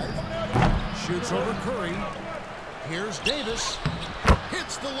got 5. Shoots over Curry. Here's Davis.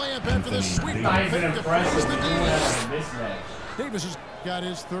 Hits the layup after the sweep. Not even Defends impressive. the Doing D. that as a mismatch. Davis has got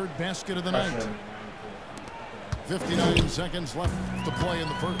his 3rd basket of the night. 59 seconds left to play in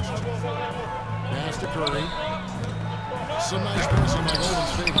the first. Pass to Curry. Some nice passing by Golden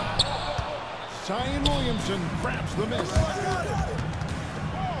State. Zion Williamson grabs the miss.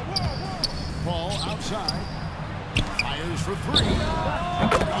 Ball outside. Fires for three.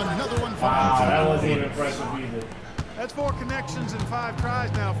 Another one for wow, that wasn't even impressive either. That's 4 connections and 5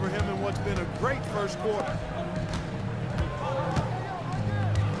 tries now for him in what's been a great first quarter.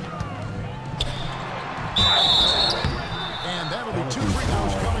 And that'll be 2 free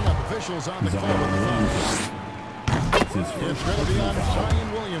throws coming up. Officials on the call with the foul. It's going to be on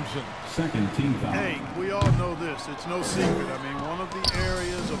Zion Williamson. Second team foul. Hey, we all know this. It's no secret. I mean, one of the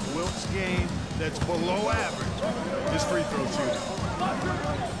areas of Wilt's game that's below average is free throw shooting.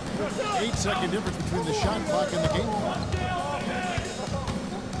 8-second difference between the shot clock and the game clock.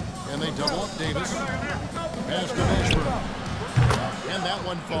 And they double up Davis. Pass to Ashburn. And that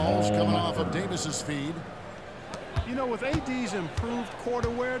one falls coming off of Davis's feed. You know, with AD's improved court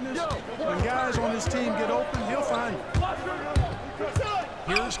awareness, when guys on his team get open, he'll find them.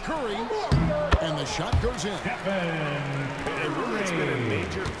 Here's Curry, and the shot goes in. And really, it's been a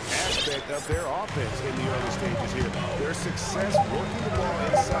major aspect of their offense in the early stages here. Their success working the ball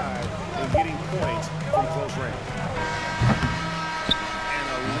inside and getting points from close range.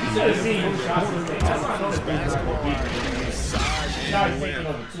 You should have seen who shot this thing. That's not no basketball defense. Size and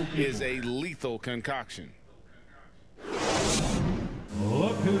length is a lethal concoction.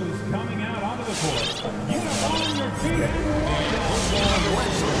 Look who's coming out onto the court. On your feet.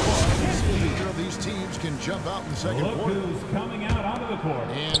 Neither of these teams can jump out in the second Look quarter. who's coming out onto the court.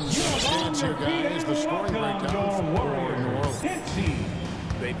 And some stats here, guys. The scoring breakdown for New Orleans.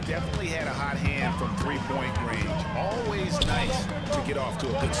 They've definitely had a hot hand from three-point range. Always nice to get off to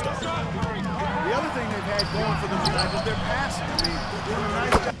a good start. The other thing they've had going for them tonight is their passing. I mean, they're doing a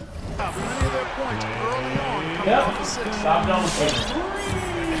nice job. Many of their points early on coming off the 6. Stop down with it.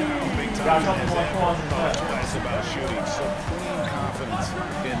 Big time has that thought twice about shooting. Supreme confidence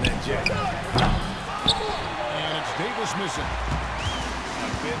in that jet. And it's Davis missing.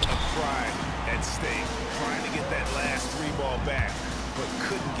 A bit of pride at stake. Trying to get that last 3-ball back, but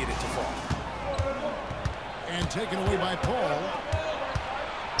couldn't get it to fall. And taken away by Paul.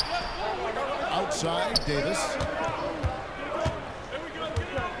 Outside, Davis.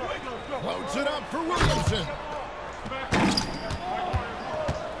 Loads it up for Williamson.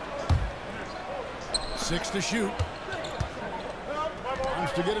 6 to shoot.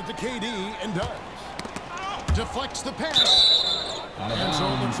 Wants to get it to KD and does. Deflects the pass. And so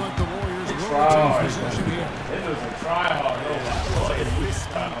it looks like the Warriors will retain possession here. This was a try-hard.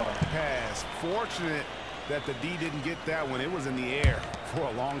 Pass. Fortunate that the D didn't get that one. It was in the air for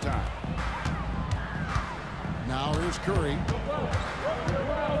a long time. Now here's Curry.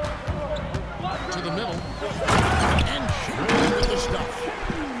 To the middle. And shooting with the stuff.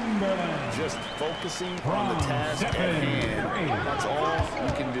 Just focusing on the task at hand. That's all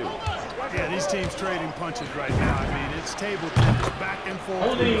you can do. Yeah, these teams trading punches right now. I mean, it's table tennis, back and forth.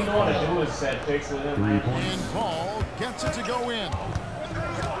 All they even want to do is set picks with him. And Paul gets it to go in.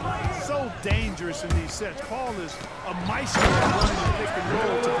 So dangerous in these sets. Paul is a maestro at running the pick and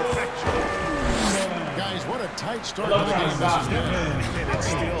roll to perfection. Guys, what a tight start to the game this has been. And it's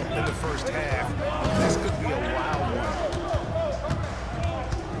still in the first half. This could be a wild one.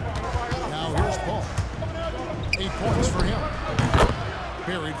 Now here's Paul. 8 points for him.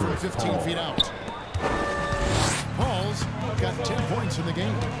 Buried from 15 feet out. Paul's got 10 points in the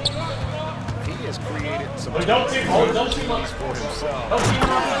game. He has created some opportunities for himself.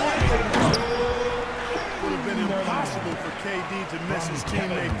 It would have been impossible for KD to miss his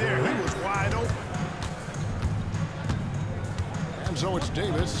teammate there. He was wide open. And so it's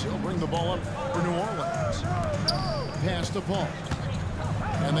Davis. He'll bring the ball up for New Orleans. Pass to Paul.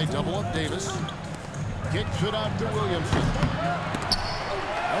 And they double up Davis. Kicks it out to Williamson.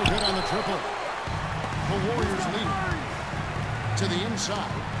 No good on the triple. The Warriors lead to the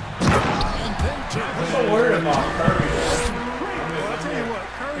inside. And then to I'm so worried about Curry. Well, I'll tell you what,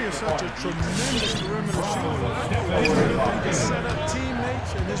 Curry is such a tremendous perimeter shooter. His ability to set up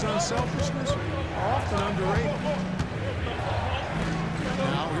teammates and his unselfishness are often underrated.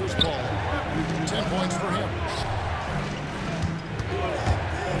 Now here's Paul. 10 points for him.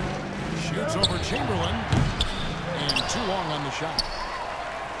 Shoots over Chamberlain. And too long on the shot.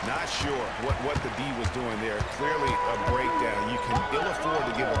 Not sure what the D was doing there. Clearly a breakdown. You can ill afford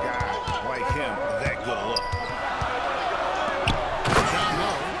to give a guy like him that good a look.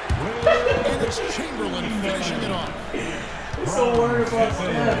 And it's Chamberlain finishing it off. I'm so worried about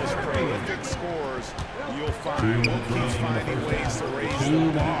Those that. prolific scores you'll find will keep finding ways to raise the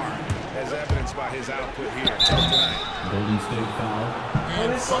bar, as evidenced by his output here tonight. Golden State foul.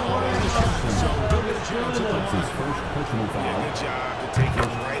 And someone on the shot. So good chance at That's his first personal foul. Good job to take it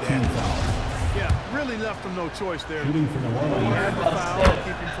right at him. Yeah, Yeah, really left him no choice there. Shooting for New He Orleans. had the foul to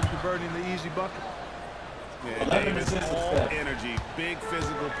keep him from converting the easy bucket. Yeah, Davis, all energy, big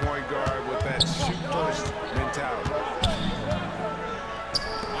physical point guard with that shoot-first mentality.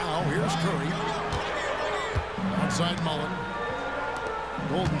 Now here's Curry. Outside Mullen.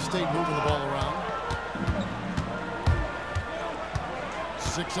 Golden State moving the ball around.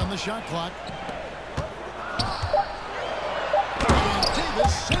 6 on the shot clock. And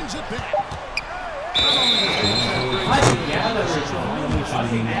Davis sends it back.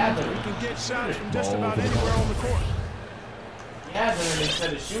 He can get shots from just about anywhere on the court. Gathering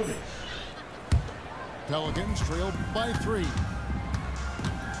instead of shooting. Pelicans trail by 3.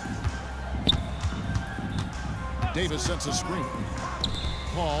 Davis sets a screen.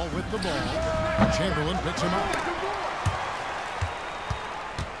 Paul with the ball. Chamberlain picks him up.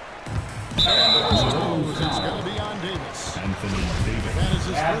 And the whistle is going to be on Davis. Anthony Davis. That is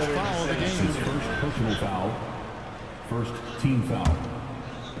his first foul of the His game. first personal foul. First team foul.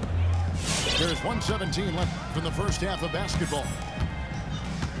 There's 1:17 left from the first half of basketball.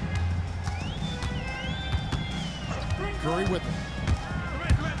 Curry with him.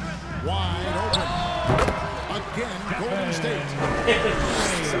 Wide open. Again, Golden State.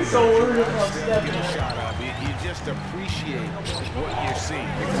 So worried about stepping. Shot up. You just appreciate what you're seeing.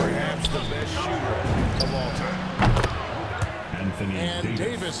 Perhaps the best shooter of all time. Anthony And Davis.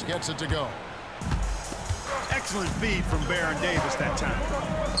 Davis gets it to go. Excellent feed from Baron Davis that time.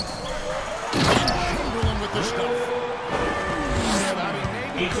 Chamberlain with the stuff.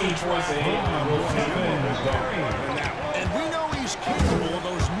 18 points a hit. And we know he's capable of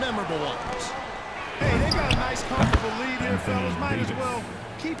those memorable ones. Hey, they got a nice, comfortable lead here, fellas. Might as well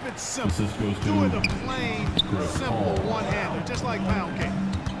keep it simple. Assist goes to Do it a plain, simple Paul. one-hander, just like pound cake.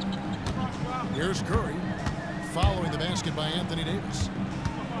 Here's Curry, following the basket by Anthony Davis.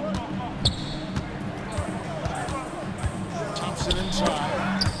 Thompson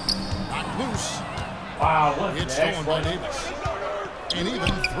inside. Knocked loose. Wow, what It's the stolen by Davis. And even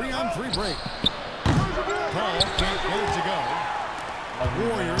 3-on-3 break. Paul can't get it to go.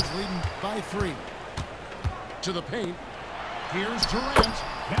 Warriors leading by 3. To the paint. Here's Durant.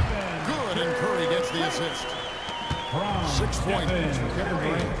 Good, and Curry gets the assist. 6 points for Kevin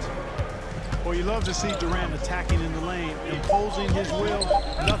Durant. Well, you love to see Durant attacking in the lane, imposing his will.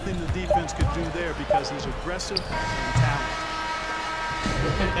 Nothing the defense could do there because he's aggressive and talented.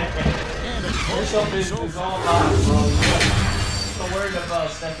 And a This close stuff game is so all far. live, bro. I'm so worried about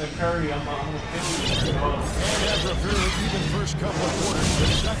Stephen Curry. I'm feeling And after a fairly even first couple of quarters, the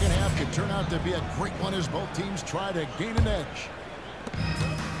second half could turn out to be a great one as both teams try to gain an edge.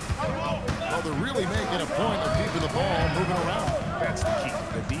 Well, they're really making a point of keeping the ball moving around. That's the key.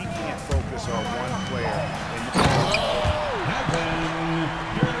 The D can't focus on one player. And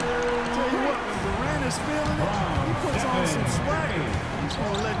Tell you what, when Durant is feeling it, he puts on some swagger. He's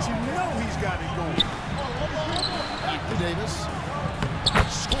going to let you know he's got it going. Back to Davis.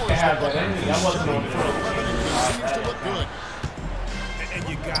 Scores Yeah, the but bucket. that wasn't on the 11 and continues to look good. and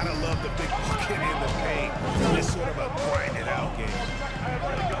you gotta love the big bucket in the paint. It's sort of a grinded out game.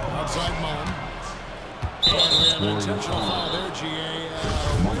 Outside Mullen. And we have an intentional foul there, GA.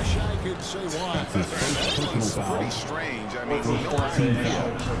 Wish I could say why. That one's pretty strange. I mean, no idea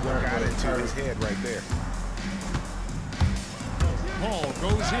what got into his head right there. Paul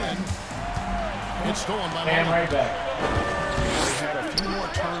goes in. It's stolen by And Mullen. right back. They had a few more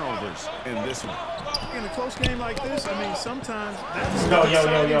turnovers in this one. In a close game like this, I mean, sometimes that's Yo, the yo, yo,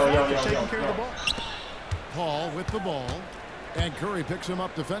 deciding yo, yo, factor, yo, taking yo, care yo. of the ball. Paul with the ball. And Curry picks him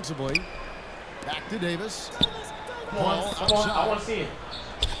up defensively. Back to Davis. Paul I want outside. to see it.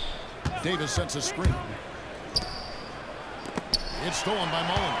 Davis sets a screen. It's stolen by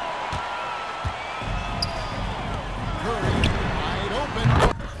Mullen. Curry wide open.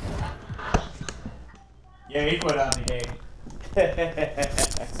 Yeah, he quit out the game.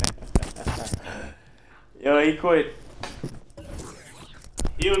 Yo, he quit.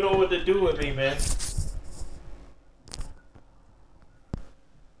 He don't know what to do with me, man.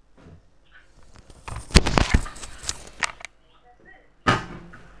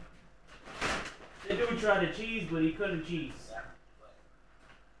 The dude tried to cheese, but he couldn't cheese.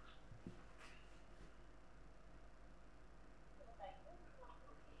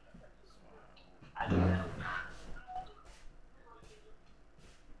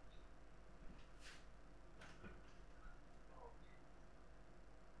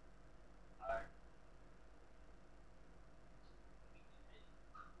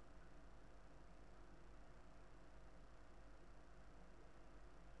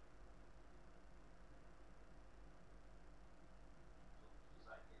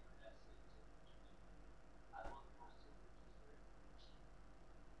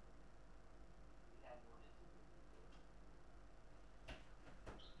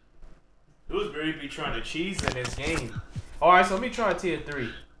 Pillsbury be trying to cheese in this game. All right, so let me try tier 3.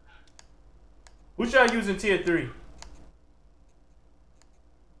 Who should I use in tier 3?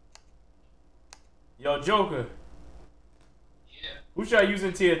 Yo, Joker. Yeah. Who should I use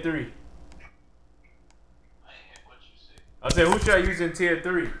in tier 3? I ain't hear what you said. I said, who should I use in tier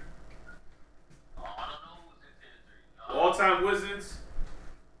 3? Oh, I don't know who's in tier 3. All-time Wizards,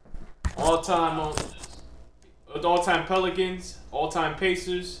 all-time Pelicans, all-time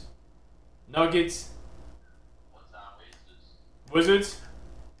Pacers, Nuggets, All-time Wizards. Wizards.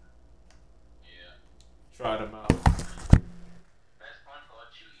 Yeah. Try them out. Best point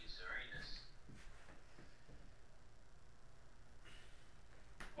guard cheese, Arenas.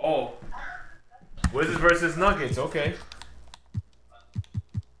 Oh, Wizards versus Nuggets. Okay.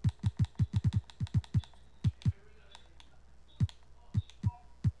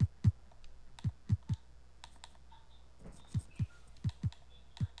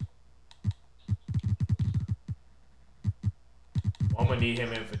 I'm gonna need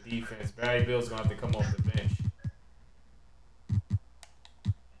him in for defense. Barry Bill's gonna have to come off the bench.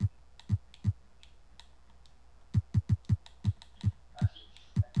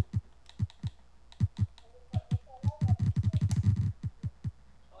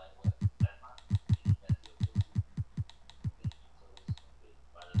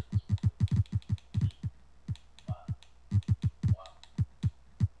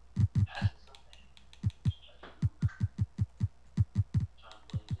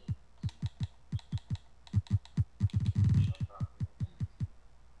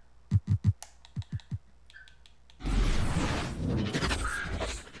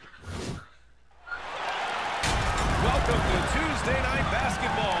 Welcome to Tuesday Night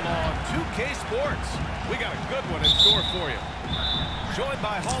Basketball on 2K Sports. We got a good one in store for you. Joined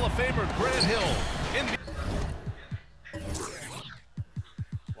by Hall of Famer Grant Hill.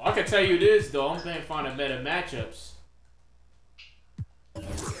 Well, I can tell you this though, I'm trying to find better matchups.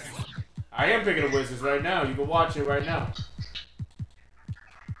 I am picking the Wizards right now. You can watch it right now.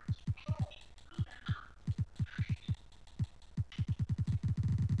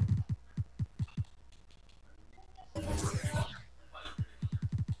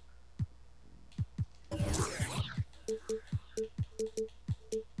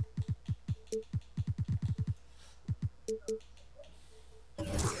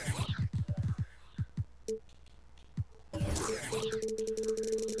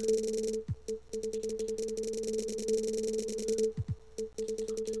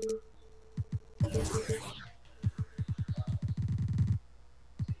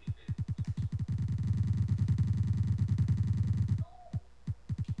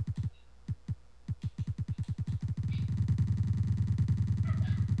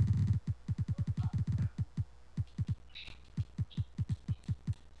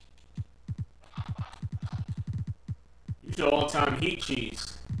 You should all-time Heat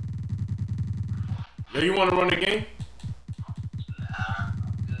cheese. Yo, you want to run the game?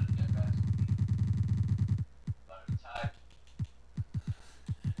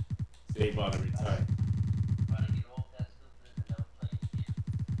 Say about to retire.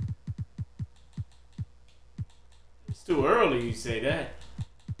 It's too early you say that.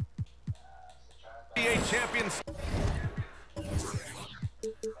 NBA champions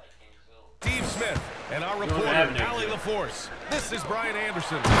Steve Smith and our reporter Allie LaForce. This is Brian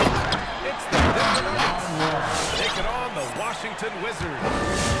Anderson. It's the Denver Nuggets taking on the Washington Wizards.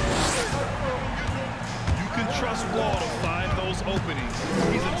 You can trust Wall to find those openings.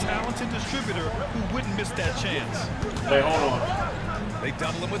 He's a talented distributor who wouldn't miss that chance. Hey, hold on. They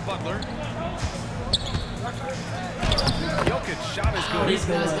double him with Butler. Jokic shot is good. These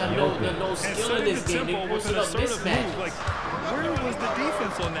guys got no skill in this game. They posted up mismatches. Like, where was the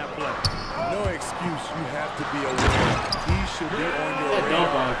defense on that play? No excuse. You have to be aware. He should be on your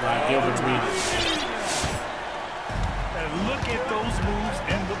radar. And look at those moves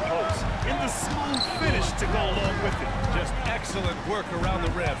in the post. And the smooth finish to go along with it. Just excellent work around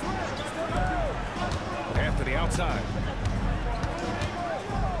the rim. Anthony outside.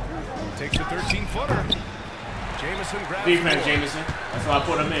 Takes a 13-footer. Jameson grabs defense, Jameson. That's why I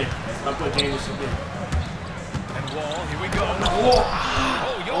put him in. That's why I put Jameson in. And Wall, here we go. Oh,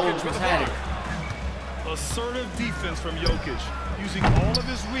 Jokic with the block. Assertive defense from Jokic, using all of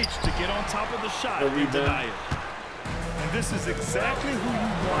his reach to get on top of the shot and deny it. And this is exactly who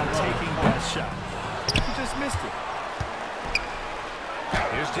you want taking that shot. He just missed it.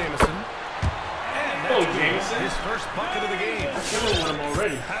 Here's Jameson. Oh, Jameson. His first bucket of the game. I'm killing one of them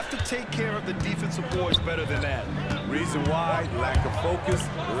already. Have to take care of the defensive boys better than that. Reason why, lack of focus,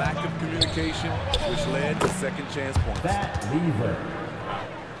 lack of communication, which led to second chance points. That lever.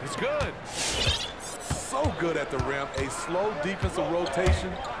 It's good. So good at the rim. A slow defensive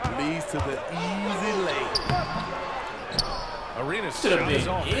rotation leads to the easy lay. Arenas Should have shot is been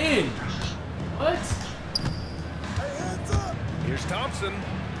off. in. What? Here's Thompson.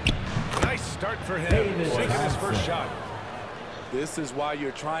 Nice start for him. Making his first shot. This is why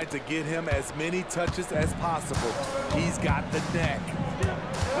you're trying to get him as many touches as possible. He's got the neck.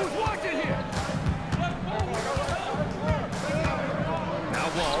 Who's watching here? Now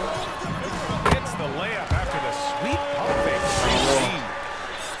Wall hits the layup after the sweet pump fake.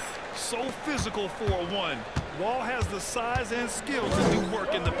 So physical for a 1. Wall has the size and skill to do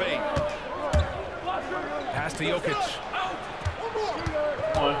work in the paint. Pass to Jokic.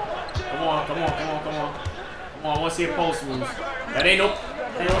 Come on. Come on, come on, come on, come on. Come on, I want to see a post move. That ain't no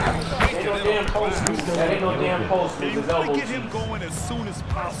damn post move. That ain't no damn post move. You His want to elbow get him going as soon as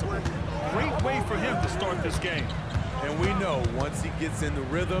possible. Great way for him to start this game. And we know once he gets in the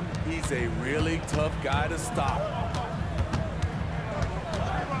rhythm, he's a really tough guy to stop.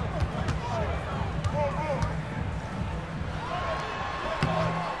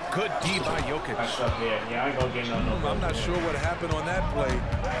 Good D by Jokic. That's up there. Yeah, I ain't gonna get no. I'm not sure what happened on that play.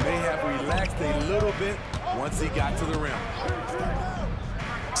 May have relaxed a little bit once he got to the rim.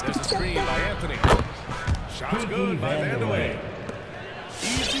 There's a screen by Anthony. Shot's good by Vandeweghe.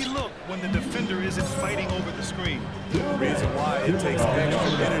 Easy look when the defender isn't fighting over the screen. The reason why it takes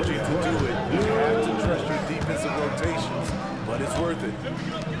extra energy to do it. You have to trust your defensive rotations, but it's worth it.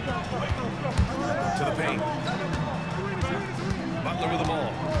 To the paint. Butler with the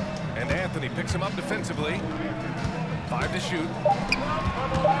ball. And Anthony picks him up defensively. 5 to shoot.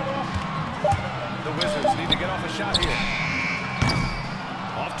 The Wizards need to get off a shot here.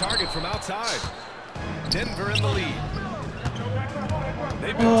 Off target from outside. Denver in the lead.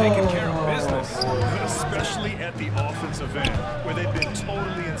 They've been taking care of business. But especially at the offensive end, where they've been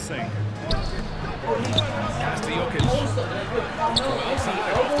totally insane. Pass to Jokic. From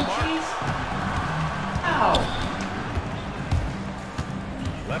outside, off the mark. Ow.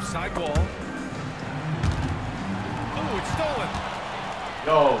 Left side wall. Oh, it's stolen.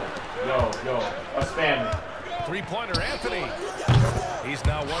 Yo. That's family. Three-pointer, Anthony. He's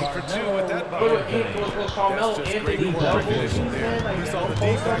now 1 for 2 with that That's bucket. just Great court recognition there. He saw the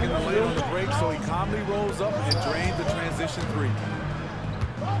defense in the lane on the break, so he calmly rolls up and drained the transition 3. He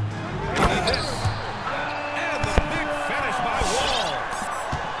did this. And the big finish by Wall.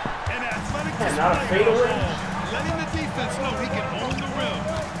 An athletic Not a display fadeaway? overall, letting the defense know he can own the rim.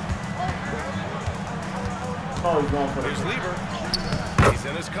 Oh, he's going for Here's the Lever. He's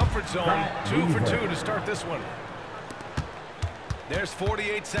in his comfort zone. 2 for 2 to start this one. There's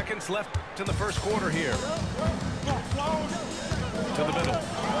 48 seconds left in the first quarter here. To the middle.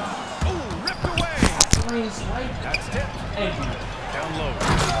 Oh, ripped away. That's tipped. Down low.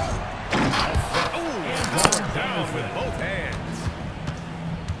 Oh, down with both hands.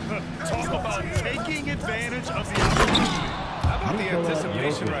 Talk about taking advantage of the opportunity. How about the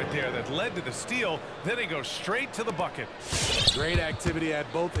anticipation right there that led to the steal? Then he goes straight to the bucket. Great activity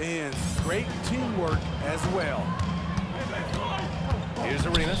at both ends. Great teamwork as well. Here's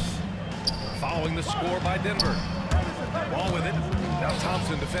Arenas. Following the score by Denver. Ball with it. Now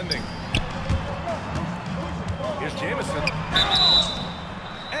Thompson defending. Here's Jamison.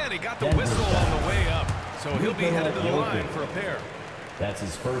 And he got the whistle on the way up. So he'll be headed to the line for a pair. That's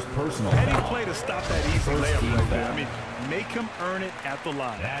his first personal Any foul. play to stop that easy layup right there. I mean, make him earn it at the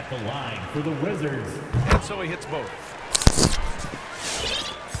line. At the line for the Wizards. And so he hits both.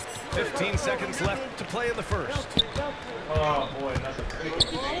 15 seconds left to play in the first. Oh boy, not the biggest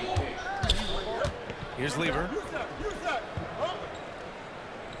thing. Here's Lever.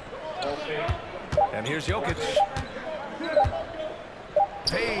 Okay. And here's Jokic.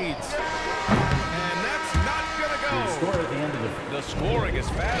 Fades. And that's not going to go. Score at the end of The scoring is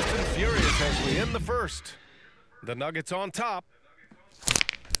fast and furious as we end the first. The Nuggets on top.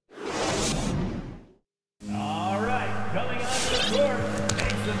 All right, coming on to the court.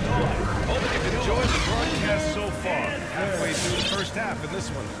 Make some noise. Hope you've enjoyed the broadcast so far. Halfway through the first half in this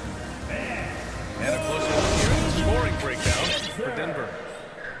one. And a closer look here at the scoring breakdown for Denver.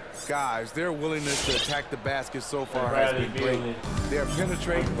 Guys, their willingness to attack the basket so far has been great. They're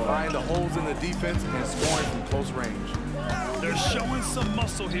penetrating, finding the holes in the defense, and scoring from close range. They're showing some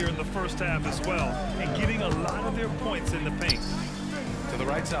muscle here in the first half as well, and getting a lot of their points in the paint. To the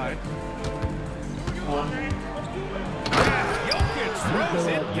right side. Yeah. Jokic throws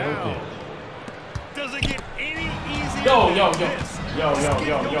it down. Does it get any easier Yo. than this?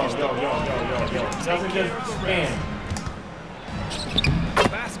 Doesn't just spin. The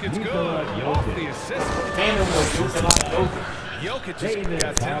basket's good. Off the assist. Playnow will do a lot of Jokic. Jokic has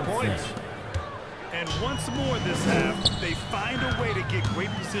got 10 points. And once more this half, they find a way to get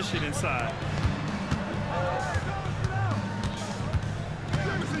great position inside.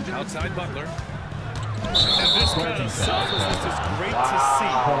 Outside Butler. And this kind of selflessness is great to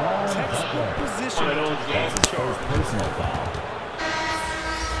see. Textbook position. Personal foul.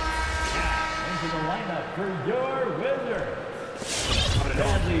 Into the lineup for your Wizards.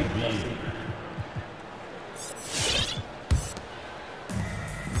 Bradley Beal.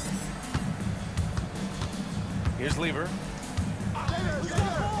 Here's Lever.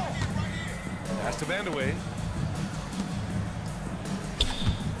 Pass to Vandeweghe.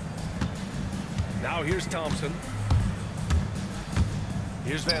 Now here's Thompson.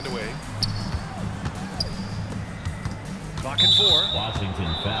 Here's Vandeweghe. Clock at 4.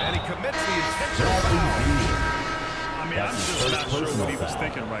 Washington foul. And he commits the intentional foul. I mean, I'm just not sure what he was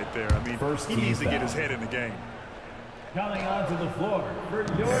thinking right there. I mean, he needs to get his head in the game. Coming onto the floor for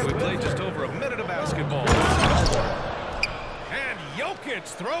your We Wizards. played just over a minute of basketball. And Jokic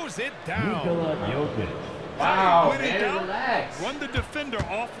throws it down. Nikola Jokic. Wow, When in man, doubt, relax. run the defender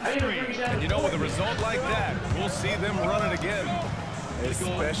off the screen. And you know, with a result like that, we'll see them run it again.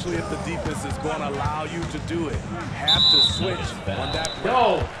 Especially if the defense is going to allow you to do it. Have to switch on that play.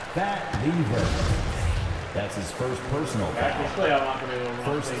 Yo, Fat Lever. That's his first personal foul.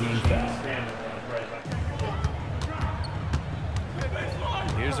 First team foul.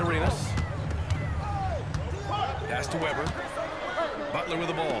 Here's Arenas. Pass to Weber. Butler with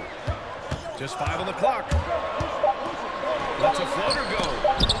the ball. Just 5 on the clock. Lets a floater go.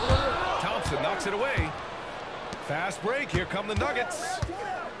 Thompson knocks it away. Fast break. Here come the Nuggets.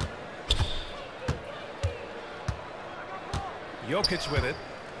 Jokic with it.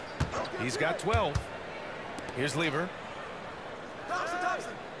 He's got 12. Here's Lever.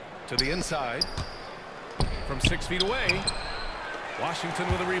 To the inside. From 6 feet away. Washington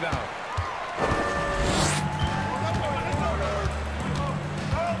with a rebound.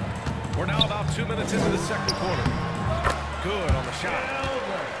 We're now about 2 minutes into the second quarter. Good on the shot.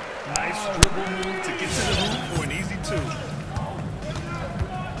 Nice dribble move to get to the hoop for an easy 2.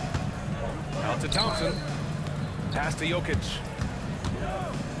 Out to Thompson. Pass to Jokic.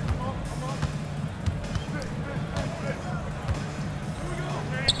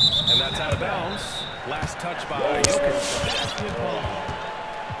 And that's out of bounds. Last touch by Jokic.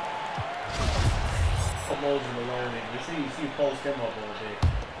 Moles him alone, and you see post him up a little bit.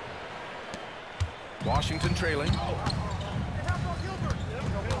 Washington trailing.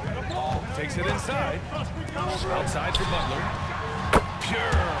 Takes it inside. Outside for Butler.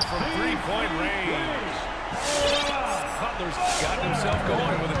 Pure from 3-point range. Butler's got himself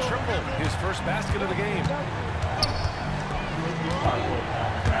going with a triple. His first basket of the game.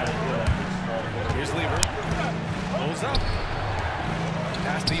 Here's Lever. Pulls up.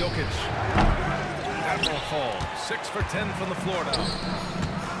 Pass to Jokic. Admiral fall. 6 for 10 from the floor now.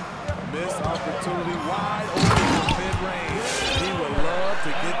 Missed opportunity wide open mid-range. He would love to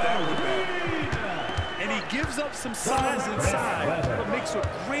get that one back. And he gives up some size inside, but makes a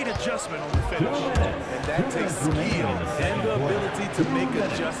great adjustment on the finish. And that takes skill and the ability to make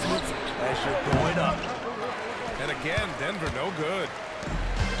adjustments as you're going up. And again, Denver no good.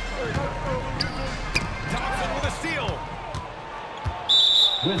 Thompson with a steal.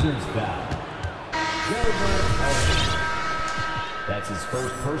 Wizards foul. That's his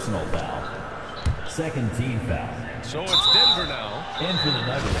first personal foul. Second team foul. So it's Denver now. In for the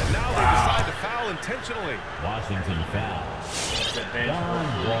Nuggets. And now they decide to foul intentionally. Washington foul.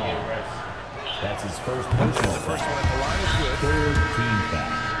 John Wall. That's his first personal The first foul. one at the line is good. Third team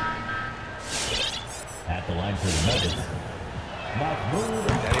foul. At the line for the Nuggets.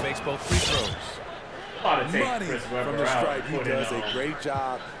 Mahmoud. And he makes both free throws. Money from the stripe. He does a great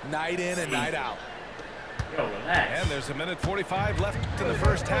job night in and night out. Yo, relax. And there's a minute 45 left in the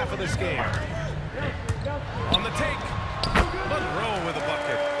first half of this game. On the take. Monroe with a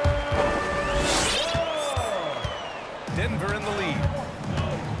bucket. Denver in the lead.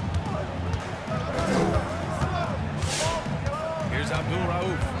 Here's Abdul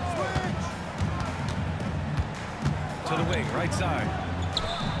Rauf. To the wing, right side.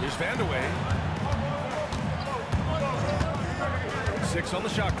 Here's Vandeweghe. 6 on the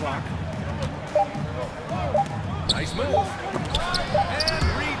shot clock. Nice move. And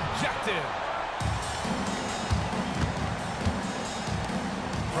rejected.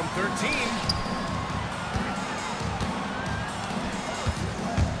 From 13.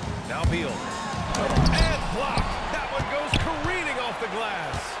 Now Beal. And block. That one goes careening off the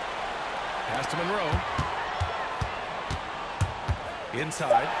glass. Pass to Monroe.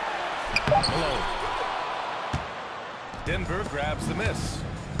 Inside. Malone. Denver grabs the miss.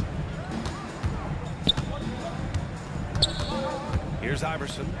 Here's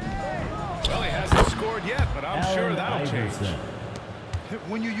Iverson. Well, he hasn't scored yet, but I'm sure that'll change.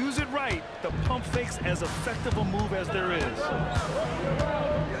 When you use it right, the pump fake's as effective a move as there is.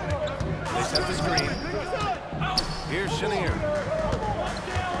 They set the screen. Here's Chenier.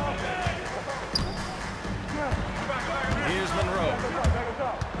 Here's Monroe.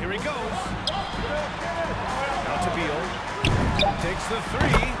 Here he goes. Out to Beal. Takes the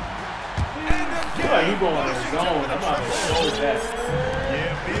three. And again, he going on his zone. I'm about to show that.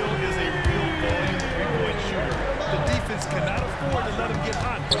 Yeah, Beal is a real volume three-point shooter. The defense cannot afford to let him get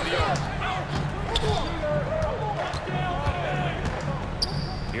hot from the arc.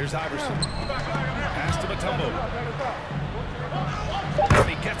 Here's Iverson. Pass to Mutombo. And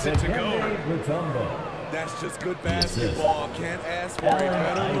he gets it to go. That's just good basketball. Can't ask for a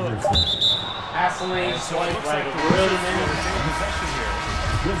better look. Hassling, swipe like a really man.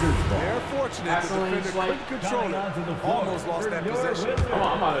 They're fortunate the defender couldn't control it. Almost lost that possession.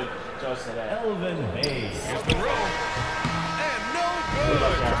 I'm gonna adjust to that. Here's Monroe. And no good.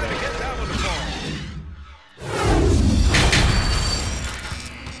 Trying to get that one to fall.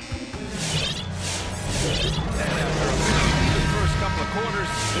 And after a the first couple of quarters,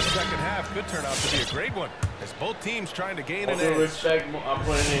 this second half could turn out to be a great one, as both teams trying to gain an edge. Respect, I'm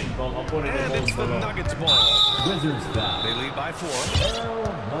putting in. And it's the Nuggets ball. Wizards foul. They lead by 4.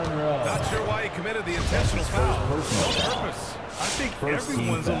 Not sure why he committed the intentional foul. No purpose. I think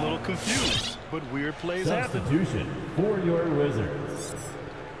everyone's a little confused, but weird plays happen. Substitution for your Wizards.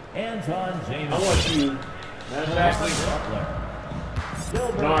 Anton James. I want you.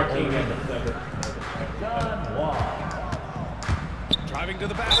 Narking at the John Wall. Driving to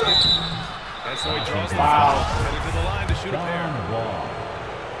the basket. And so he draws the foul. Headed to the line to shoot a pair.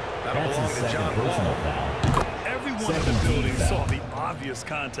 That'll belong to John Wall. Everyone in the building saw the obvious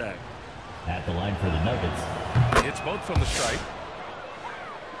contact. At the line for the Nuggets. It's both from the stripe.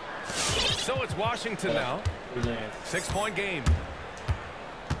 So it's Washington now. 6-point game.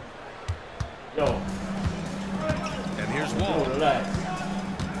 Yo. And here's Wall.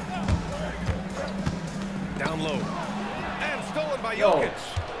 Down low. And stolen by Jokic.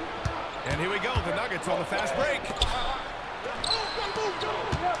 And here we go. The Nuggets on the fast break.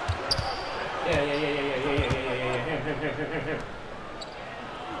 Yeah.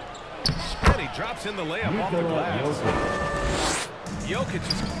 And he drops in the layup off the glass. Jokic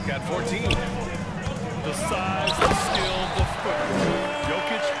has got 14. The size, the skill, the footwork.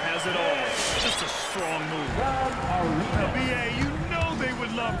 Jokic has it all. Just a strong move. Now, BA, you know they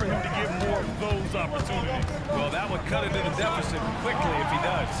would love for him to get more of those opportunities. Well, that would cut into the deficit quickly if he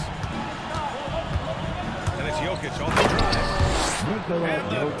does. And it's Jokic off the drive. And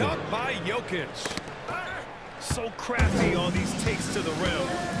the dunk by Jokic. So crafty on these takes to the rim.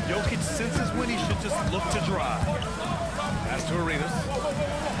 Jokic senses when he should just look to drive. Pass to Arenas.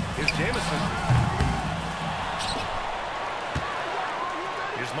 Here's Jamison.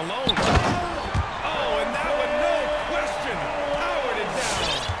 Here's Malone. Oh, and that one, no question, powered it down.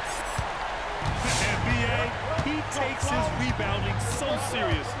 And BA, he takes his rebounding so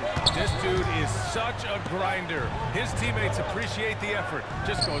seriously. This dude is such a grinder. His teammates appreciate the effort.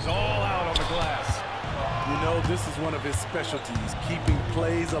 Just goes all out on the glass. You know, this is one of his specialties, keeping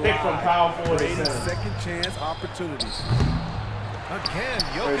plays alive, Pick from power forward to creating center. second chance opportunities. Again,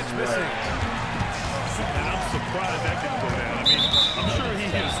 Jokic missing. And I'm surprised that didn't go down. I mean, I'm sure he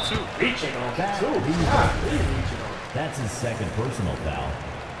is too. Reaching on that, too. That's his second personal foul.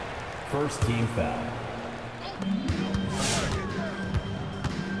 First team foul.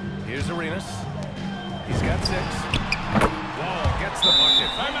 Here's Arenas. He's got 6. Wall gets the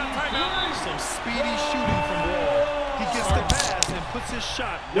bucket. Timeout. Some speedy shooting from Wall. He gets the pass and puts his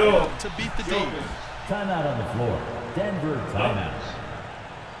shot right up to beat the D. Timeout on the floor. Denver timeout.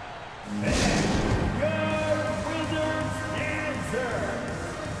 Your Wizards answer.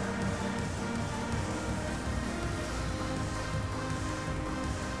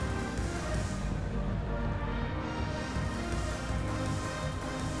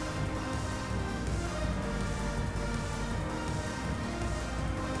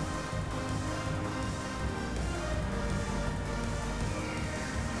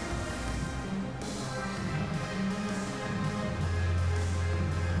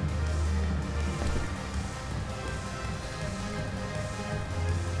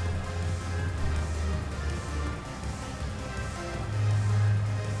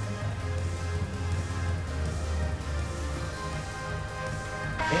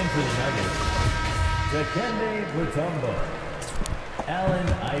 And for the Nuggets, Dikembe Mutombo, Allen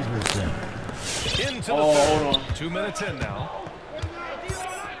Iverson, Into the third. Hold on. 2 minutes in now.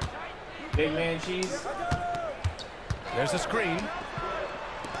 Big man cheese. There's a screen.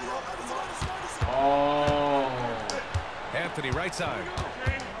 Oh. Anthony, right side.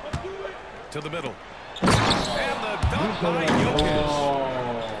 To the middle. And the dunk by Jokic.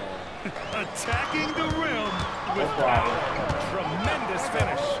 Attacking the rim with power. Tremendous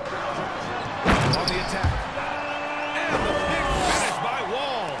finish. On the attack. And the big finish by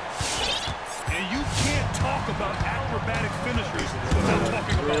Wall. And you can't talk about acrobatic finishers without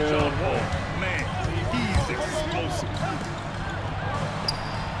talking about John Wall. Man, he's explosive.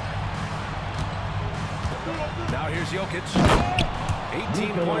 Now here's Jokic.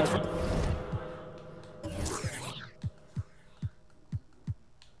 18 points for...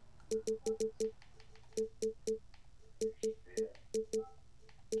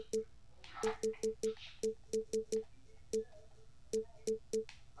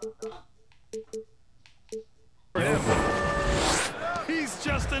 He's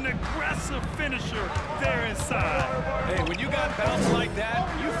just an aggressive finisher there inside. Hey, when you got bounce like that,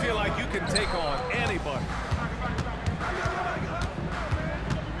 you feel like you can take on anybody.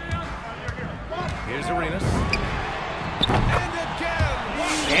 Here's Arenas. And again,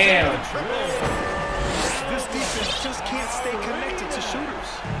 Damn. This defense just can't stay connected to shooters.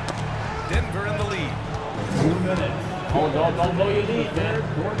 Denver in the lead. 2 minutes. Oh, don't blow your lead, man.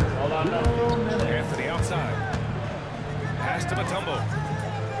 Hold on, no. Anthony outside. Pass to Mutombo.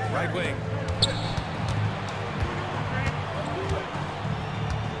 Right wing.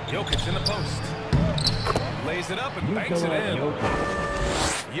 Jokic in the post. Lays it up and banks it in.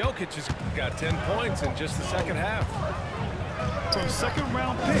 Jokic has got 10 points in just the second half. From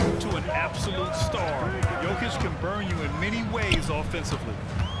second-round pick to an absolute star, Jokic can burn you in many ways offensively.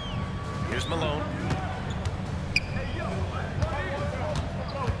 Here's Malone.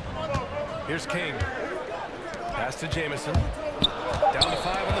 Here's King. Pass to Jamison. Down to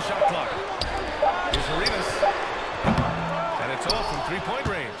 5 on the shot clock. Here's Arenas. And it's off from three-point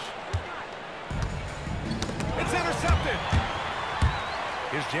range. It's intercepted.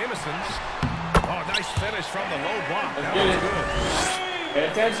 Here's Jamison. Oh, nice finish from the low block. That was good. Pay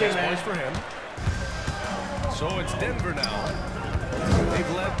attention, 6 man. points for him. So it's Denver now.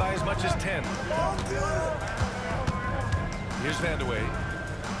 They've led by as much as 10. Here's Vandeweghe.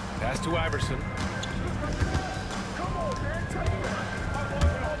 Pass to Iverson.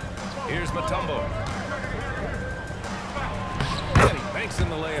 Here's Mutombo. And he banks in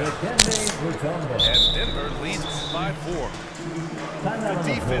the layup. And Denver leads by 4. The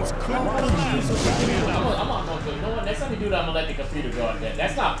defense couldn't collapse. I'm not going to. You know what? Next time you do that, I'm going to let the computer guard that.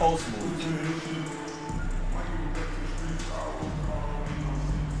 That's not post moves.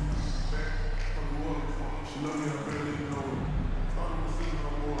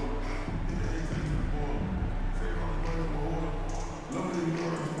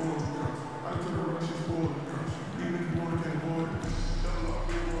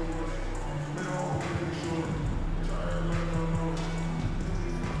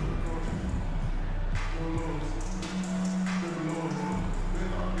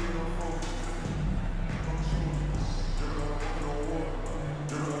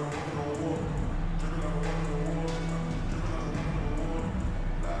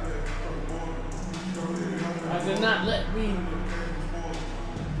 Did not let me. Now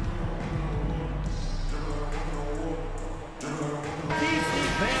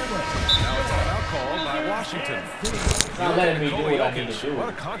it's a foul call by Washington. Not letting me do what I need to do. What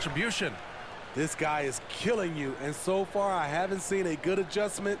a contribution. This guy is killing you, and so far I haven't seen a good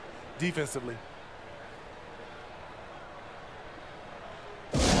adjustment defensively.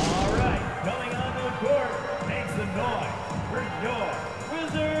 All right, coming onto the court, make some noise for your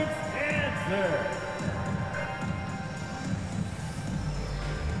Wizards answer.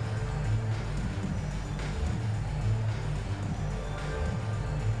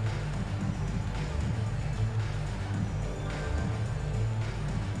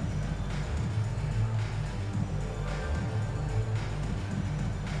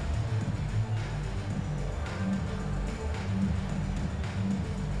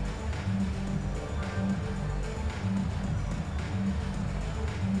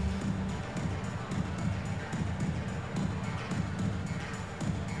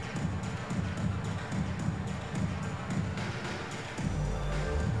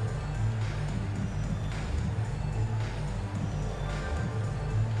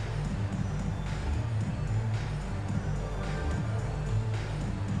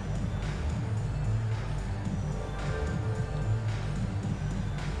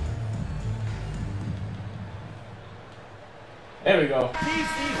 There we go. Now a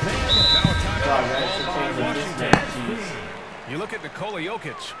timeout called by Washington. You look at Nikola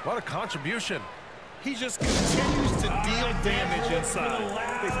Jokic. What a contribution. He just continues to deal damage inside.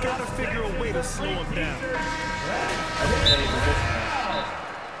 They've got to figure a way to slow him down.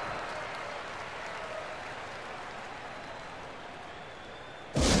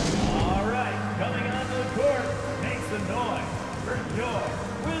 All right, coming onto the court, makes the noise for your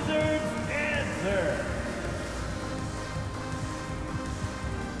Wizards answer.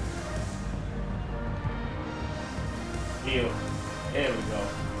 Deal. There we go.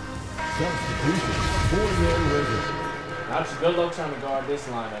 Substitution for your Wizards. Now, good luck trying to guard this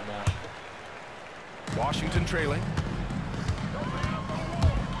lineup now. Washington trailing.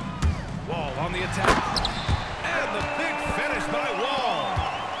 Wall on the attack. And the big finish by Wall.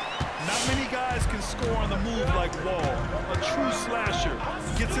 Not many guys can score on the move like Wall. A true slasher.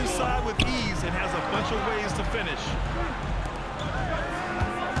 Gets inside with ease and has a bunch of ways to finish.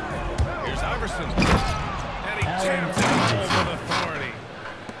 Here's Iverson. And he jams it home with authority.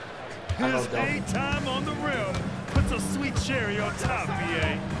 His A-time on the rim puts a sweet cherry on top,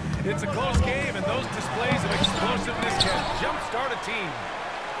 BA. It's a close game, and those displays of explosiveness can jumpstart a team.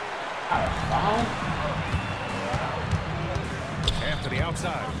 Anthony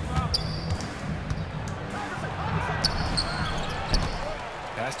outside.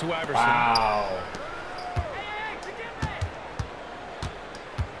 Pass to Iverson. Wow.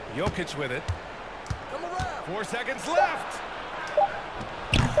 Jokic with it. 4 seconds left.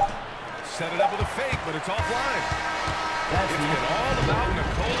 Set it up with a fake, but it's offline. It's been all about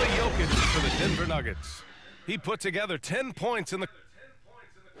Nikola Jokic for the Denver Nuggets. He put together 10 points in the...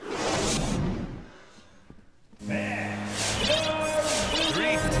 3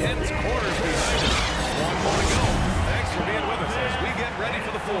 tense quarters behind us. 1 more to go. Thanks for being with us as we get ready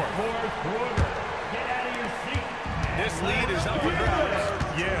for the fourth. Get out of your seat. This lead is up for grabs.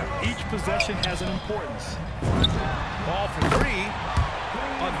 Yeah, each possession has an importance. Ball for 3.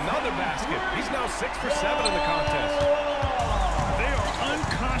 Another basket. He's now 6 for 7 in the contest. They are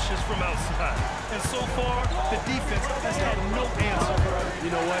unconscious from outside. And so far, the defense has had no answer.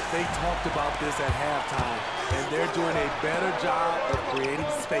 You know what? They talked about this at halftime, and they're doing a better job of creating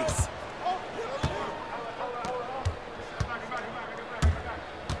space.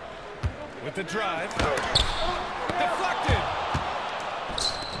 With the drive. Deflected.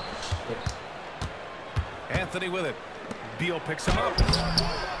 Anthony with it. Beal picks him up.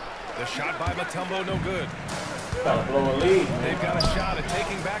 The shot by Mutombo, no good. Gotta blow a lead. They've got a shot at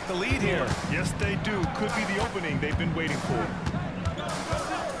taking back the lead here. Yes, they do. Could be the opening they've been waiting for.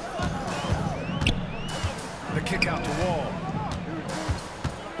 The kick out to Wall.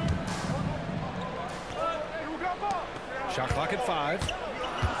 Shot clock at 5.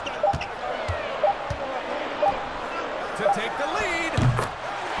 To take the lead.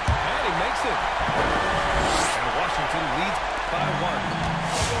 And he makes it. And Washington leads by 1.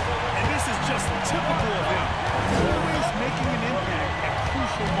 And this is just typical of him. Always making an impact at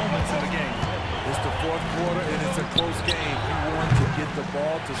crucial moments in the game. It's the fourth quarter, and it's a close game. You want to get the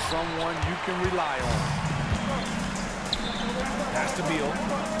ball to someone you can rely on. Pass to Beal.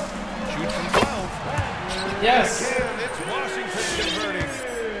 Shoots from 12. Yes. Again, it's Washington converting.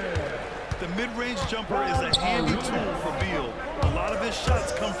 The mid-range jumper is a handy tool for Beal. A lot of his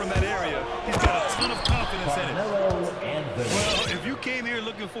shots come from that area. He's got a ton of confidence in it. Well, if you came here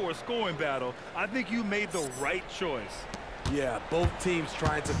looking for a scoring battle, I think you made the right choice. Yeah, both teams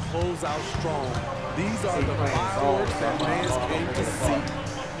trying to close out strong. These are the fireworks that fans came to see.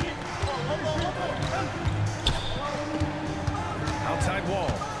 Outside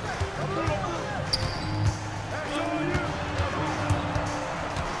Wall.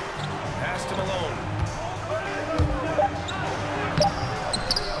 Pass to Malone.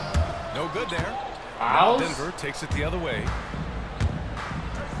 No good there. Now Denver takes it the other way.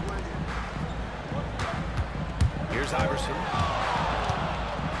 Here's Iverson.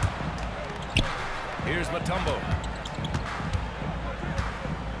 Here's Mutombo.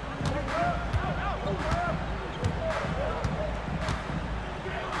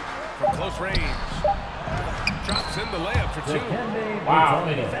 From close range. Drops in the layup for 2. Wow.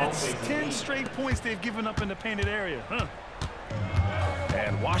 That's 10 straight points they've given up in the painted area, huh?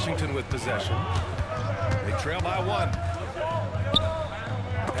 And Washington with possession. They trail by 1.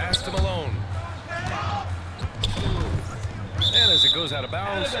 Pass to Malone. And as it goes out of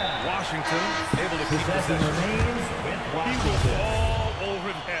bounds, Washington able to keep possession. He was all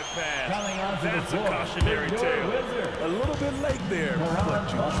over that pass. That's a cautionary tale. A little bit late there, but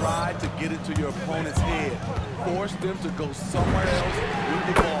you tried to get it to your opponent's head. Force them to go somewhere else with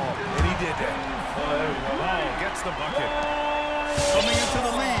the ball, and he did that. Oh, gets the bucket. Coming into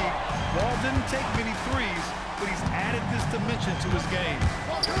the league, Wall didn't take many threes, but he's added this dimension to his game.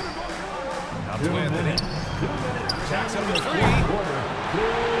 Now to Anthony. Jacks up the three.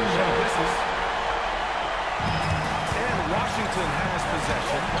 Shot misses. And Washington has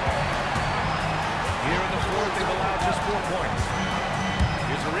possession. Here in the fourth, they've allowed just 4 points.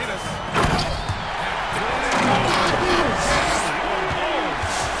 Here's Arenas.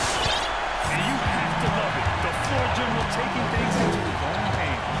 And you have to love it. The floor general taking things into his own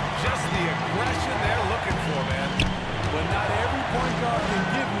hand. Just the aggression they're looking for, man. But not every point guard can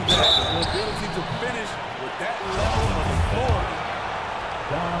give you that. The ability to finish with that level of authority.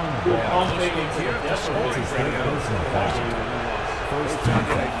 I'm thinking here at the scoring First time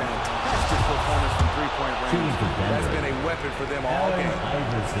a fantastic performance from three-point range. That's been a weapon for them all game.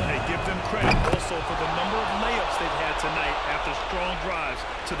 They give them credit also for the number of layups they've had tonight after strong drives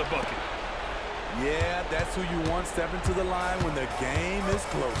to the bucket. Yeah, that's who you want stepping to the line when the game is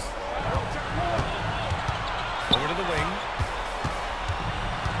close. Over to the wing.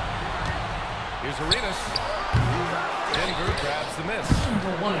 Here's Arenas. Denver grabs the miss. You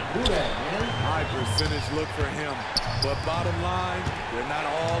don't want to do that, man. High percentage look for him. But bottom line, they're not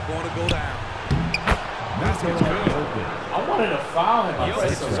all going to go down. Basket's good. I wanted to foul him.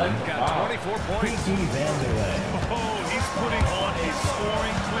 Jokic got 24 points. Oh, he's putting on a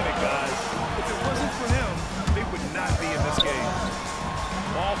scoring clinic, guys. If it wasn't for him, they would not be in this game.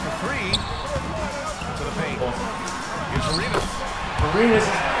 Ball for three. To the paint. Here's Arenas. Arenas.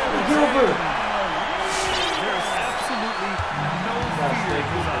 Gilbert. There's absolutely no fear in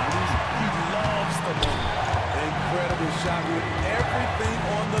his eyes. He loves the moment. Incredible shot with everything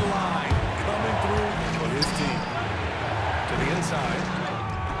on the line coming through for his team. To the inside.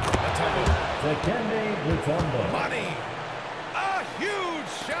 Mutombo. Money. A huge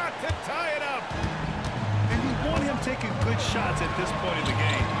shot to tie it up. And you want him taking good shots at this point in the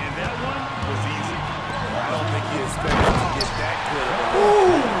game. And that one was easy. I don't think he expected to get that clear.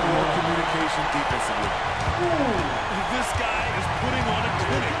 More communication defensively. This guy is putting on a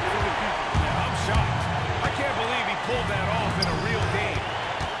clinic for the people. Yeah, I'm shocked. I can't believe he pulled that off in a real game.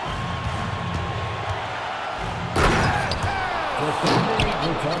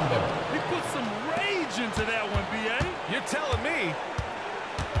 He put some rage into that one, B.A. You're telling me.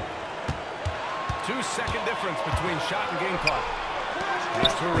 2-second difference between shot and game clock.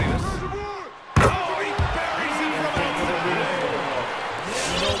 Here's to Arenas. Oh, he buries him from outside.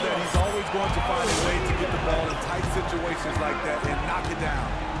 You know that he's always going to find a way to get the ball in tight situations like that and knock it down.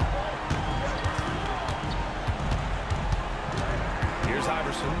 Here's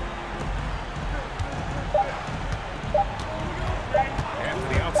Iverson.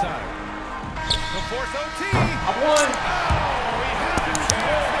 Anthony outside. The force OT. I won. Oh, he had a chance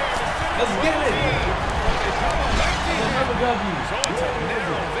there. Let's get it. Another W. So it's a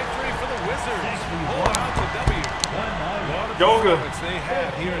narrow victory for the Wizards. Hold out to W. What a Joker. performance they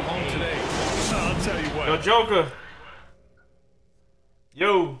have here at home today. I'll tell you what. Yo, Joker.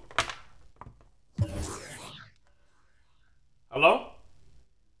 Yo. Hello?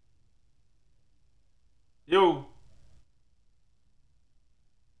 Yo.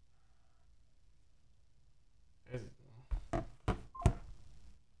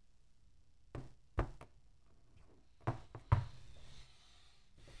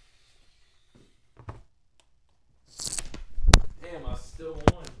 Damn, I still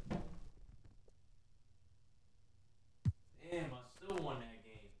won. Damn, I still won that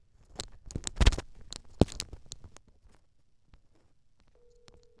game.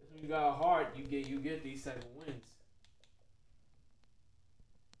 When you got a heart, you get these type of wins.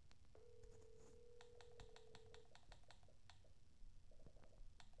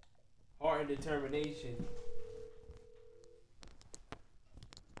 Heart and determination.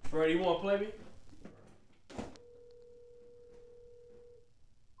 Freddie, you want to play me?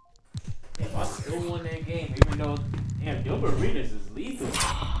 Damn, I still won that game, even though, damn, Gilbert Arenas is lethal.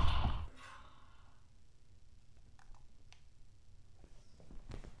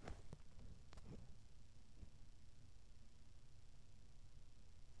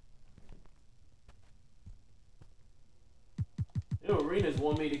 Gilbert Arenas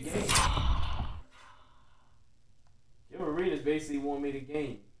won me the game. Gilbert Arenas basically won me the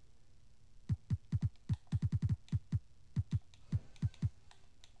game.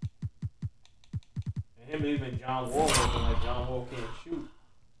 Him even John Wall looking like John Wall can't shoot.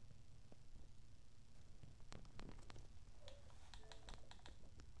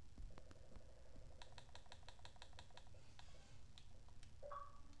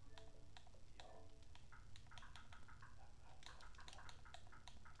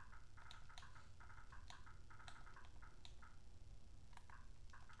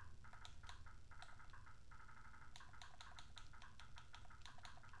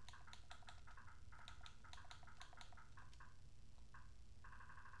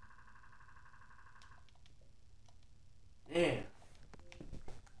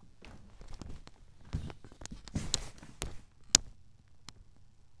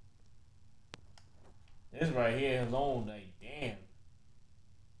 This right here alone, like, damn.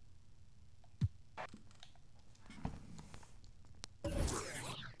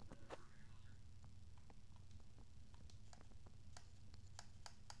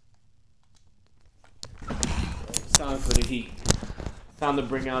 It's time for the heat. It's time to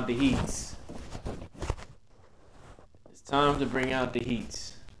bring out the heats. It's time to bring out the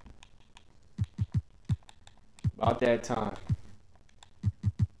heats. About that time.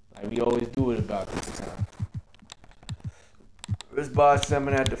 Like we always do it about this time. First box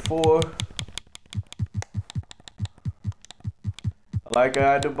 7 at the 4. I like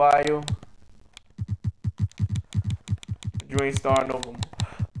I had to buy you. You ain't starting over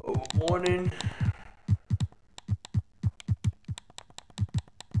morning.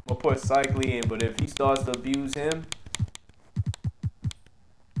 I'll put Cycly in, but if he starts to abuse him,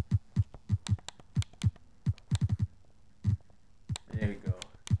 there we go.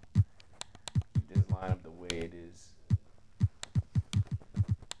 Keep this lineup the way it is.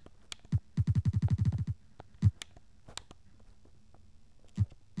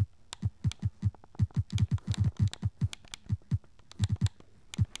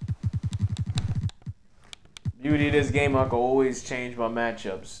 Beauty of this game, I can always change my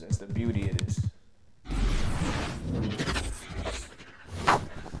matchups. That's the beauty of this.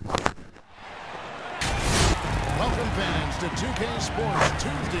 Welcome fans to 2K Sports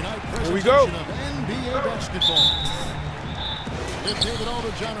Tuesday night presentation we go. of NBA basketball. With David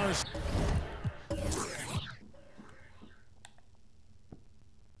Aldridge on our...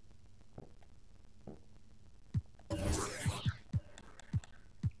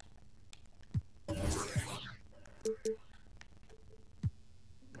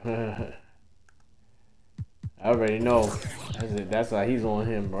 I already know. That's why he's on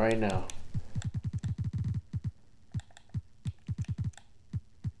him right now.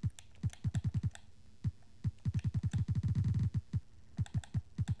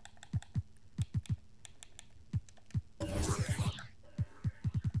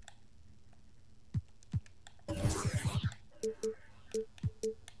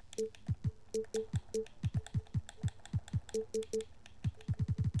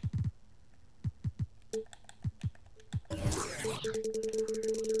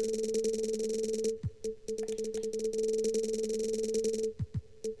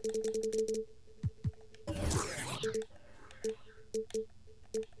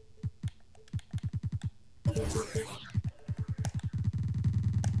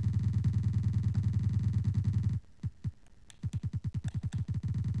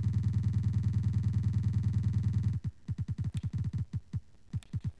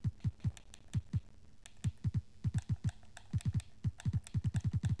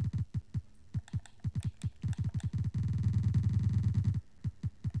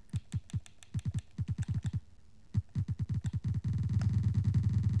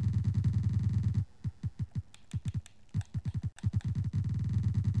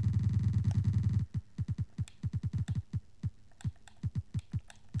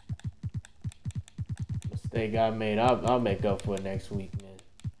 Mistake I made, I'll make up for it next week, man.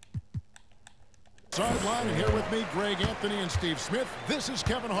 Sideline, and here with me, Greg Anthony and Steve Smith. This is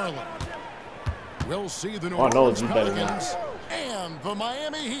Kevin Harlan. We'll see the New Orleans Pelicans and the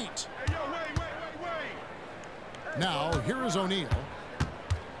Miami Heat. Now, here is O'Neal.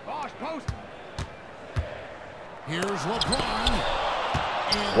 Here's LeBron.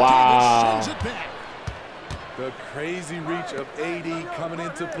 And wow. Davis sends it back. The crazy reach of AD coming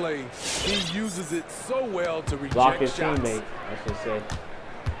into play. He uses it so well to reject Block his shots. teammate, I should say.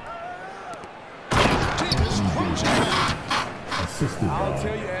 Davis throws it back. I'll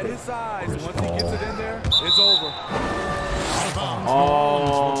tell you, at his size, once he gets it in there, it's over. Out of bounds.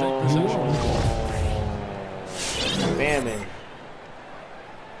 Oh, New Orleans will take possession. Famine.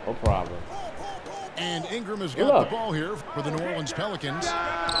 No problem. And Ingram has got the ball here for the New Orleans Pelicans.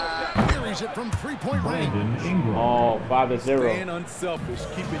 Carries it from three-point range. Oh, 5-0. Staying unselfish,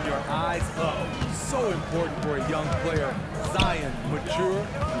 keeping your eyes up. So important for a young player. Zion, mature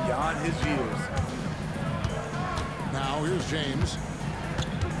beyond his years. Now here's James.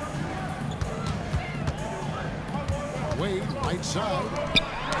 Wade, right side.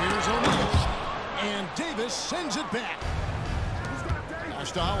 Here's O'Neal. And Davis sends it back.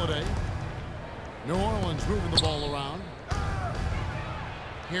 Pass to Holiday. New Orleans moving the ball around.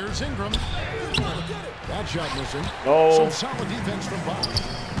 Here's Ingram. That shot missing. Oh. Some solid defense from Bob.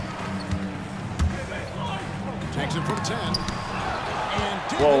 Takes it from 10. And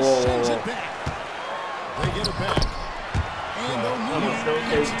Davis sends it back. They get it back. And O'Neal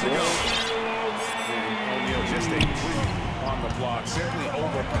gets it to go. O'Neal just a 3 on on the block simply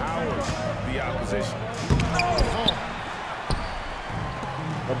overpowers the opposition.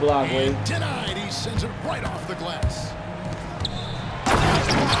 The block, Wade. Denied. He sends it right off the glass.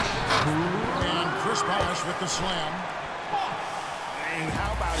 And Chris Bosh with the slam. And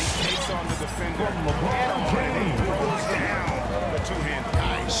how about he takes on the defender and he throws down the two-hander.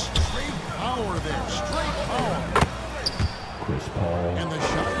 Nice. Straight power there. Straight power. Chris Paul. And the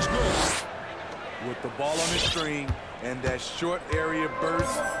shot is good. With the ball on his string and that short area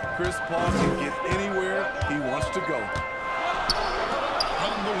burst, Chris Paul can get anywhere he wants to go.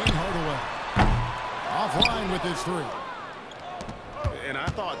 On the wing, Hardaway. Offline with his three. And I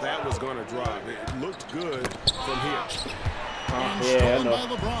thought that was going to drive. It looked good from here. Yeah, I know. By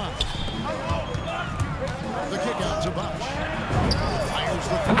LeBron. The kick out to Bosh. Fires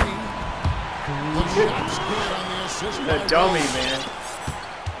the three. The shot's good on the assist. The dummy, man.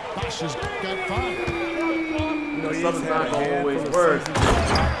 Bosh has got 5. You know, something's not going to always work.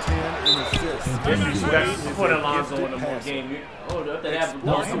 Disrespect. Put Alonzo in the more game. After that,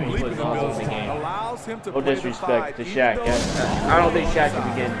 Alonzo put Alonzo in the game. No disrespect to Shaq. I don't think Shaq can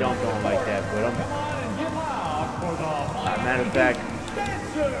be getting dunked on like that, but matter of fact,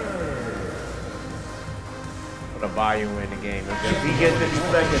 put a value in the game. If he gets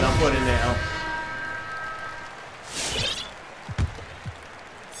disrespected, I'm putting it out.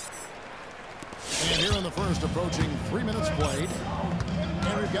 And here in the first, approaching 3 minutes played.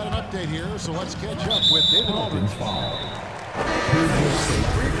 And we've got an update here, so let's catch up with David Aldridge.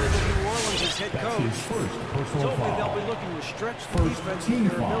 Briefly, the New Orleans head coach told me they'll be looking to stretch the defense with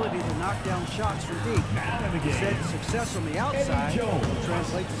their ability to knock down shots from deep. He said success on the outside will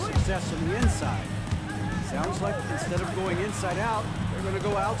translate to success on the inside. Sounds like instead of going inside out, they're going to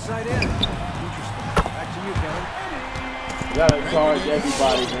go outside in. Interesting. Back to you, Kevin. You gotta charge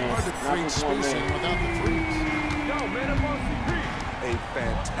everybody, man. Not just one man. A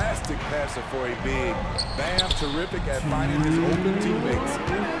fantastic passer for a big. Bam, terrific at finding his open teammates.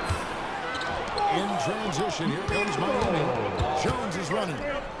 In transition, here comes Miami. Jones is running.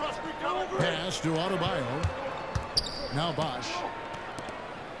 Pass to Adebayo. Now Bosh.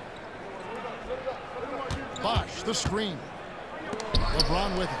 Bosh, the screen.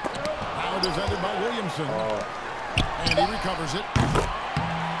 LeBron with it. Now defended by Williamson. And he recovers it.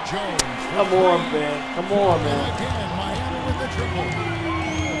 Jones. Come on, man. Come on, man. Again, Miami with the triple.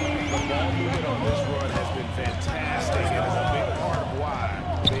 The ball movement on this run has been fantastic and is a big part of why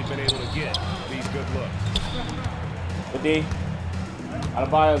they've been able to get these good looks. But D,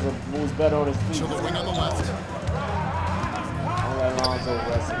 Adebayo moves better on his feet. To the wing on the left. I'll let Alonzo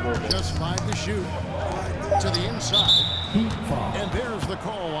rest a little bit. Just 5 to shoot. To the inside. And there's the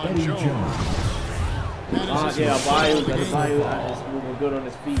call on Jones. Yeah, Adebayo is moving good on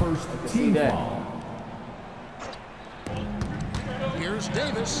his feet. I can see that. Here's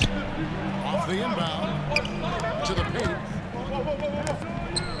Davis. Off the inbound. To the paint.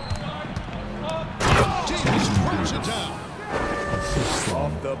 Davis throws it down.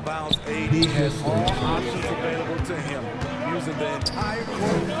 Off the bounce, AD has all options available to him, using the entire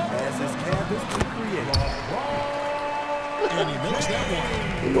court as his canvas to create. And he makes that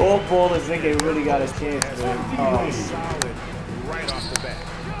one. The all ballers think they really got a chance, man. Solid right off the bat.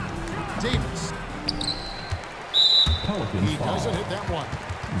 Davis. He doesn't hit that one.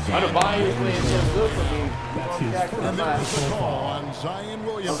 Adebayo is playing so good for me. And there's the call on Zion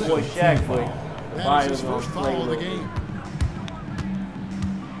Williamson. Boy Shaq, but That is his first foul of the game.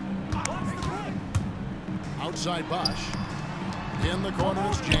 Outside Bosh. In the corner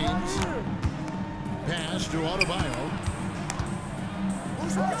is James. Pass to Adebayo.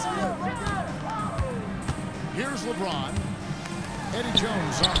 Here's LeBron. Eddie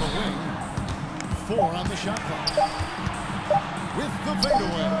Jones on the wing. 4 on the shot clock. With the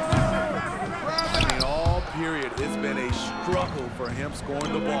fadeaway. In all period, it's been a struggle for him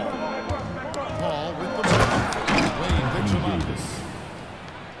scoring the ball. Paul with the ball. Wade picks him up.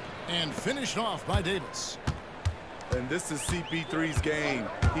 And finished off by Davis. And this is CP3's game.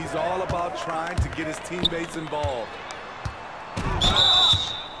 He's all about trying to get his teammates involved.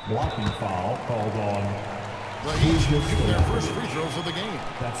 Blocking foul called on. The Heat shoot their first free throws of the game.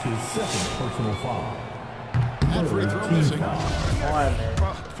 That's his second personal foul. And free throw missing.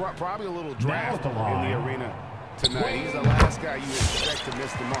 Probably a little draft in the arena tonight. He's the last guy you expect to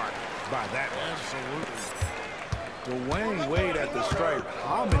miss the mark by that much. Absolutely. Dwayne Wade at the stripe.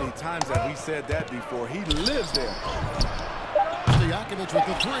 How many times have we said that before? He lives there. Stojakovic with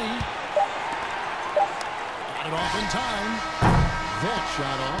the 3. Got it off in time. That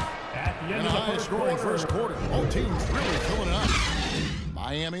shot off. And a high-scoring first quarter. Both teams really filling it up.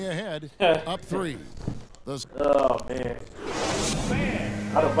 Miami ahead, up 3. Oh, man.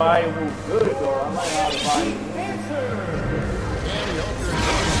 Out of volume moves good, though. I like out of volume. And we hope you're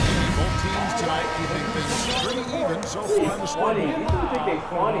enjoying both teams tonight, keeping things pretty even so far in the Funny. scoreboard. These people think they're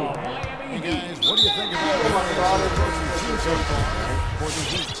funny, man. Hey guys, what do you think about the approaching team so far for the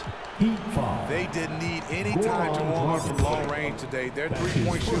Heat? Heat 5. They didn't need any time to warm up from long range today. Their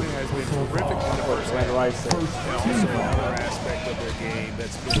three-point shooting has been terrific in the first half. And also another aspect of their game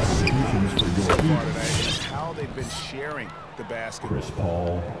that's been so far tonight is how they've been sharing the basketball. Chris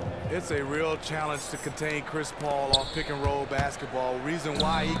Paul. It's a real challenge to contain Chris Paul off pick-and-roll basketball. Reason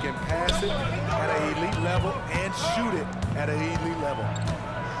why he can pass it at an elite level and shoot it at an elite level.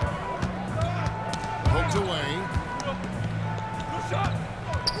 Poked away.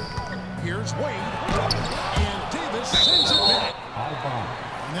 Here's Wade. And Davis sends it back. Out of bounds.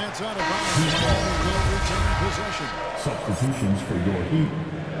 And that's out of bounds. Miami will retain possession. Substitutions for your Heat.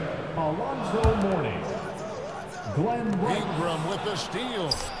 Alonzo Mourning. Glenn Wright. Ingram with the steal.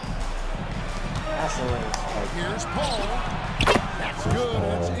 That's a race. Here's Paul. That's good.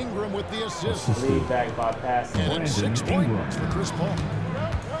 That's Ingram with the assist. Lead back by passing. And it's 6 points for Chris Paul.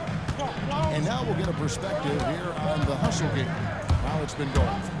 And now we'll get a perspective here on the hustle game. How it's been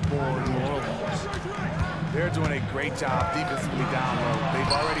going for New Orleans. They're doing a great job defensively down low.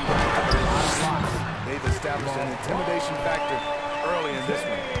 They've already racked up a lot of blocks. They've established an intimidation factor early in this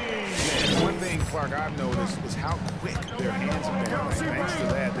one. And one thing, Clark, I've noticed is how quick their hands have been. And thanks to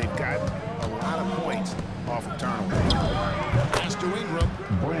that, they've gotten a lot of points off of turnovers. Pass to Ingram.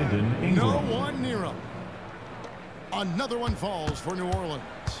 Brandon Ingram. No one near him. Another one falls for New Orleans.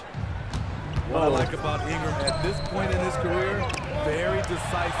 What I like about Ingram at this point in his career, very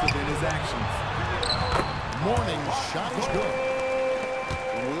decisive in his actions. Mourning's shot is good.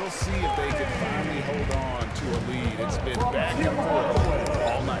 We'll see if they can finally hold on to a lead. It's been back and forth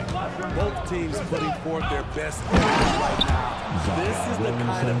all night. Both teams putting forth their best efforts right now. This is the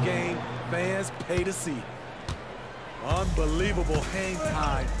kind of game fans pay to see. Unbelievable hang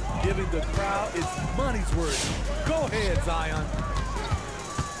time, giving the crowd its money's worth. Go ahead, Zion.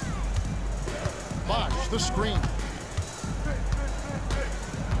 Bosh the screen.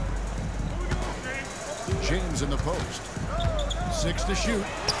 James in the post. 6 to shoot.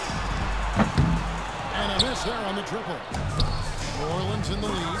 And a miss there on the triple. New Orleans in the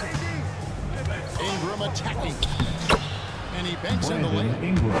lead. Ingram attacking. And he banks in the lane.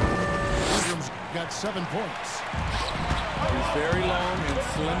 Ingram's got 7 points. He's very long and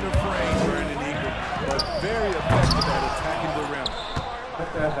slender frame, Brandon Ingram, but very effective at attacking the rim. What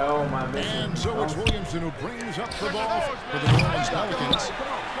the hell am I missing? And so it's Williamson who brings up the ball for the New Orleans Pelicans.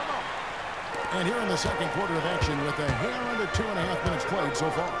 And here in the second quarter of action with a hair under 2.5 minutes played so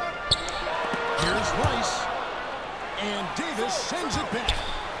far. Here's Rice. And Davis sends it back.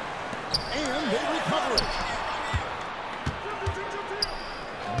 And they recover it.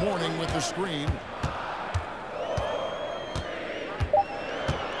 Mourning with the screen.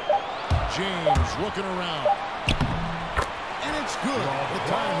 James looking around. And it's good. The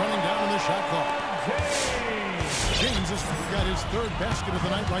time running down in the shot clock. James has got his 3rd basket of the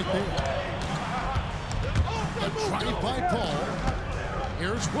night right there. A drive by Paul.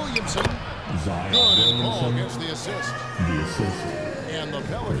 Here's Williamson. Good, and Paul gets the assist. And the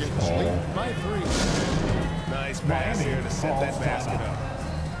Pelicans lead by 3. Nice pass here to set that basket up.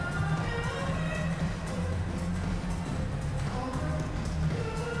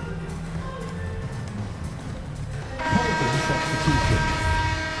 Substitution.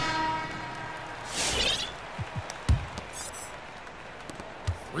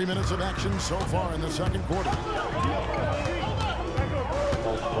 3 minutes of action so far in the second quarter.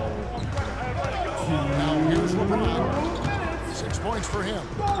 Now here's LeBron. 6 points for him.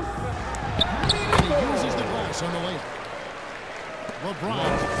 And he uses the glass on the lane.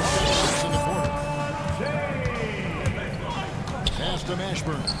 LeBron in the corner. Pass to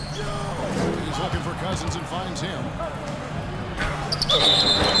Mashburn. He's looking for Cousins and finds him.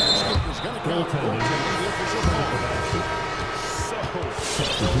 Skipper's going to count. The official foul.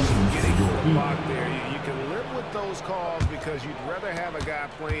 Getting blocked there, you can live with those calls because you'd rather have a guy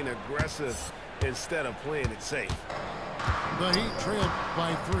playing aggressive instead of playing it safe. The Heat trailed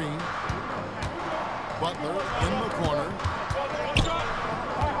by 3. Butler in the corner.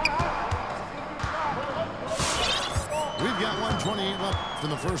 We've got 1:28 left in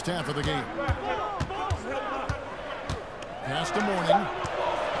the first half of the game. Pass to Mourning.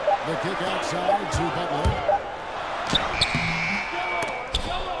 The kick outside to Butler.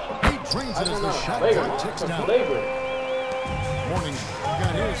 Drains it as the shot clock ticks down. Mourning's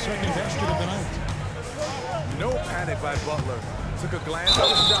got his 2nd basket of the night. No panic by Butler. Took a glance at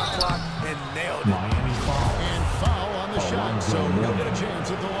the shot clock and nailed it. Miami foul. And foul on the shot, so he'll get a chance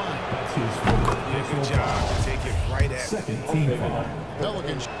at the line. That's his first Good job to take it right at second team foul.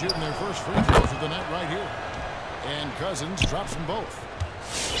 Pelicans shooting their first free throws of the night right here. And Cousins drops them both.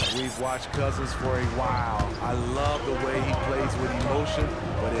 We've watched Cousins for a while. I love the way he plays with emotion,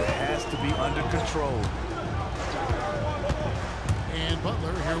 but it has to be under control. And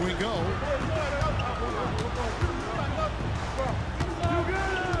Butler, here we go.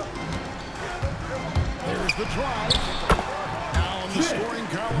 There's the drive. Now on the scoring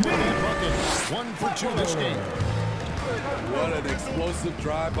column with that bucket. 1 for 2 this game. What an explosive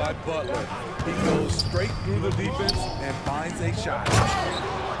drive by Butler. He goes straight through the defense and finds a shot.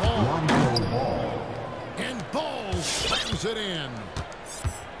 And Ball slams it in.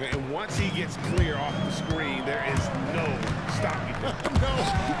 And once he gets clear off the screen, there is no stopping him. No,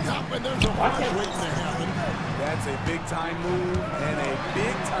 not when there's a flash waiting to happen. That's a big-time move and a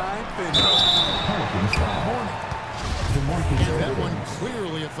big-time finish. And that one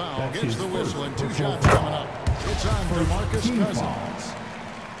clearly a foul. Gets the whistle and 2 shots coming up. It's on for Marcus Cousins.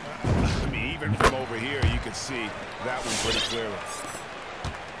 I mean, even from over here, you can see that one pretty clearly.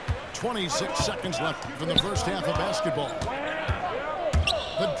 26 seconds left for the first half of basketball.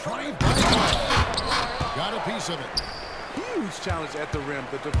 The drive by Ball. Got a piece of it. Huge challenge at the rim.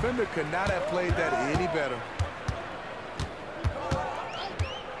 The defender could not have played that any better.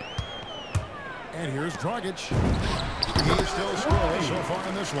 And here's Dragic. He's still scoring so far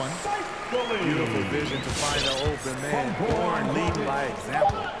in this one. Beautiful vision to find an open man. Born leading by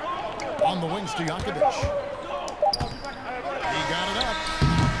example. On the wings to Jakovic. He got it up.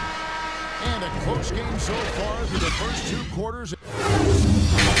 And a close game so far through the first 2 quarters.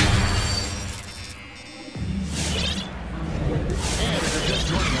 And if you're just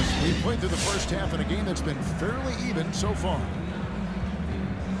joining us, we've played through the first half in a game that's been fairly even so far.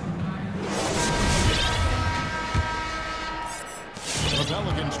 The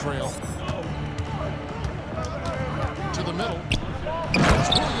Pelicans trail. To the middle. It's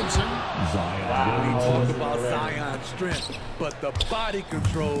Williamson. We talk about Zion's strength, but the body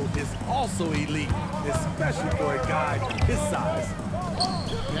control is also elite, especially for a guy his size.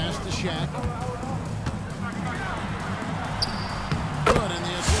 Pass to Shaq. Good, and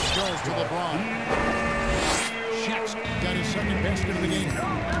the assist goes to LeBron. Shaq's got his second basket of the game.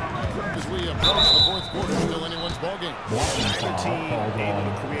 As we approach the 4th quarter, still anyone's ballgame. Neither team able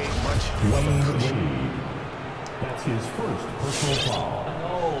to create much of a cushion. That's his first personal foul.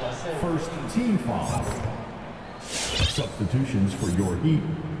 First team foul. Substitutions for your Heat.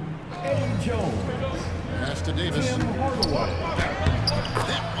 Eddie Jones. Pass to Davis. Tim Hardaway.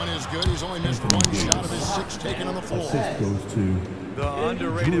 That one is good. He's only missed 1 shot of his 6 taken on the floor. Assist goes to The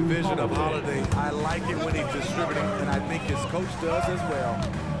underrated vision of Holiday. I like it when he's distributing, and I think his coach does as well.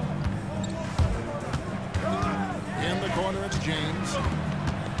 In the corner, it's James.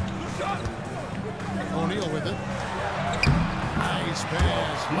 O'Neal with it. Nice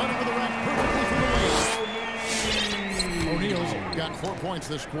pass. Run over the rack perfectly for the win. O'Neal's got 4 points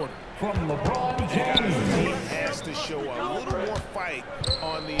this quarter. from LeBron James. He has to show a little more fight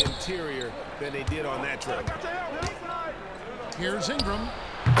on the interior than they did on that trip. Here's Ingram.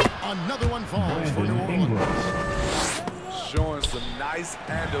 Another one falls for New Orleans. Showing some nice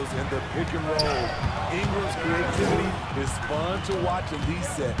handles in the pick and roll. Ingram's creativity is fun to watch in these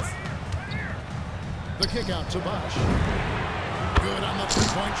sets. The kick out to Bosh. Good on the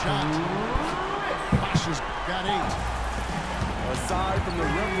three-point shot. Bosh has got 8. Aside from the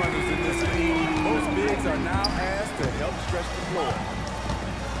rim runners in this league, most bigs are now asked to help stretch the floor.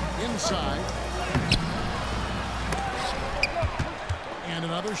 Inside. And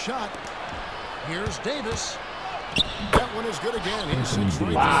another shot. Here's Davis. That one is good again. He sits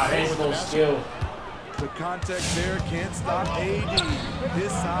right Wow, there that's with the no basket. skill. The context there can't stop AD.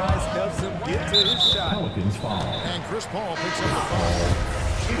 His size helps him get to his shot. Pelicans foul. And Chris Paul picks up the foul.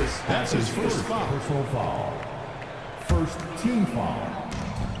 That's his first foul. Personal foul. First team foul.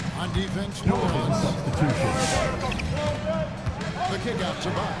 On defense, New Orleans. Substitution. The kick out to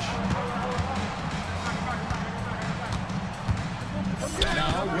Bosh.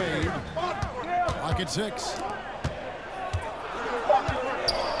 Now Wade. Lock at 6.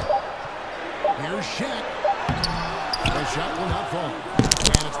 Here's Shaq. The shot will not fall.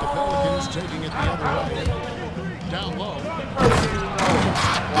 And it's the Pelicans taking it the other way. Down low.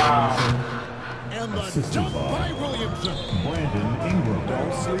 And the dunk by Williamson. Brandon Ingram.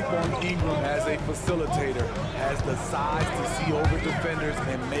 Don't sleep on Ingram as a facilitator. Has the size to see over defenders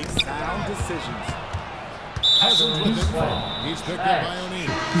and make sound decisions. Cousins with it. He's picked up by O'Neal.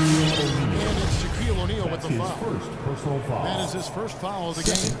 And it's Shaquille O'Neal with the foul. First personal foul. That is his first foul of the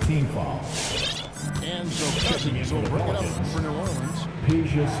game. Team foul. And so Cousins will bring it up for New Orleans. The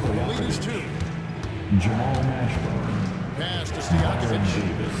lead is 2. Jamal Mashburn. Pass to Stojakovic.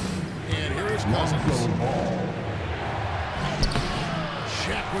 And here is Cousins.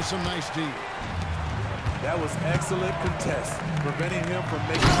 Shaq with some nice D. That was excellent contest, preventing him from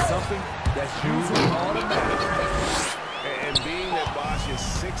making something that's usually automatic. And being that Bosch is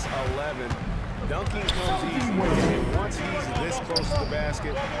 6'11", dunking comes easy. And once he's this close to the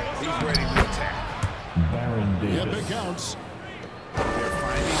basket, he's ready to attack. Baron Davis. Yep, it counts. They're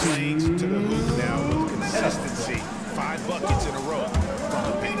finding lanes to the hoop now with consistency. 5 buckets in a row from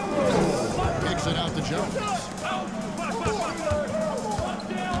the paint. Kicks it out to Jones.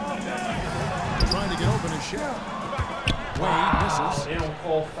 Trying to get open and shoot. Wade misses. They don't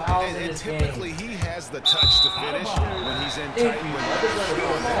call fouls in And this typically game. he has the touch to finish when he's in tight window.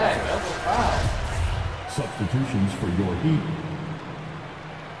 That's a foul. Substitutions for your Heat.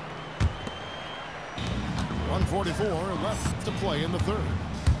 1:44 left to play in the third.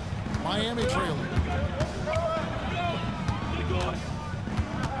 Miami trailing.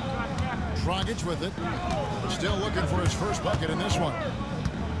 Dragic with it. Still looking for his first bucket in this one.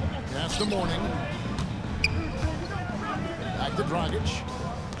 That's the morning. Back to Dragic.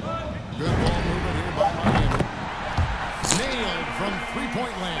 Good ball movement here by Miami. Nailed from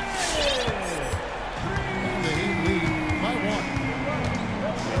three-point land. And the Heat lead by 1.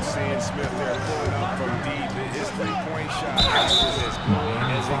 And seeing Smith there pulling up from deep, his three-point shot is as good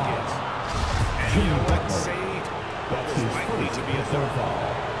as it gets. And you know what? Saved what was likely to be a third foul.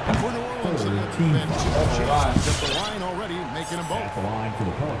 For New Orleans, and it's been 2 chances at the line already, making them both. At the line for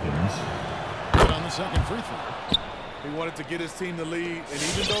the Pelicans. Good on the second free throw. He wanted to get his team the lead, and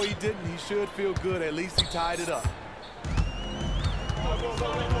even though he didn't, he should feel good. At least he tied it up.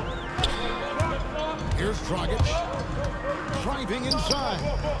 Here's Dragic. Driving inside.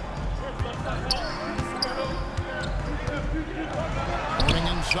 Going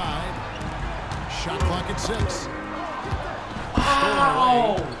inside. Shot clock at 6.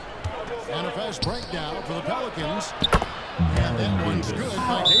 Ow! And a fast breakdown for the Pelicans. And that one's good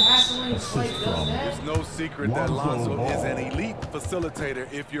by Davis. There's no secret that Lonzo is an elite facilitator.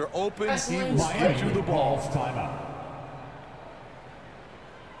 If you're open, he will get you the ball. Timeout.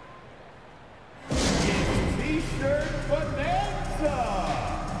 T-shirt bonanza!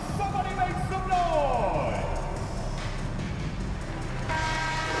 Somebody make some noise!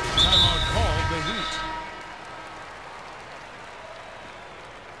 Timeout called the Heat.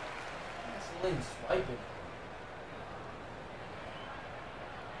 Slim's swiping.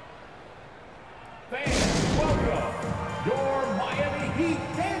 Fans, welcome your Miami Heat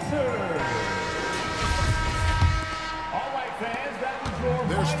dancers! All right, fans, that was your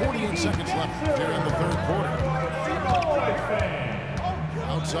There's Miami 48 Heat seconds left dancers. here in the third quarter. Noise, fans!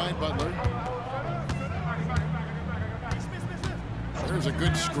 Outside Butler. There's a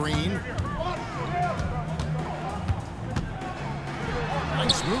good screen.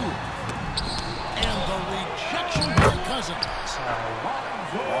 Nice move. And the rejection by Cousins.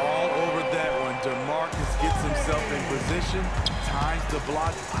 All over that one. DeMarcus gets himself in position, times the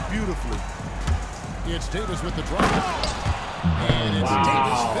block beautifully. It's Davis with the drive. And it's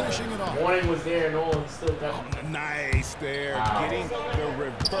Davis finishing it off. Warning was there, no one still got it. Nice there, getting the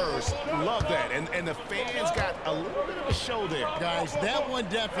reverse. Love that. And the fans got a little bit of a show there. Guys, that one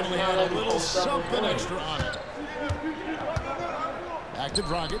definitely had a little something extra on it. Back to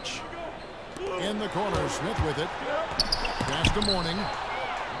Dragic. In the corner, Smith with it. Pass to Morning.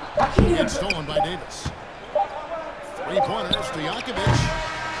 And stolen by Davis. Three-pointer, Stojakovic.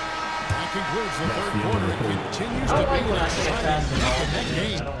 That concludes the third quarter. It continues to be an exciting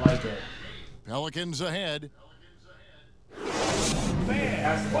game. I don't like it. Pelicans ahead.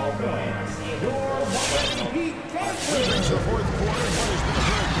 Fans, welcome your Miami Heat We dancers! reach the fourth quarter. What has been a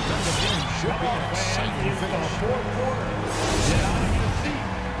very competitive game should be an exciting Into the finish. fourth quarter. Get out of your seat.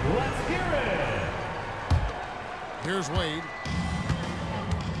 Let's hear it! Here's Wade.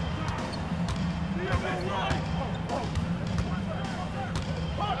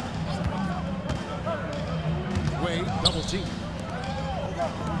 Wade, double team.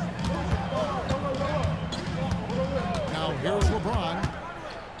 Now here's LeBron.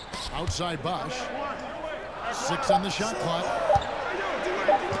 Outside Bosch. 6 on the shot clock.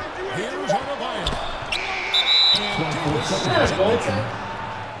 Here's Adebayo. And Davis.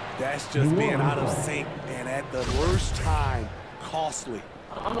 That's just being out of sync and at the worst time, costly.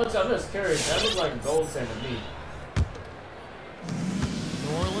 I'm just curious. That looked like goaltend to me.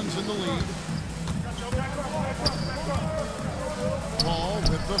 New Orleans in the lead. Ball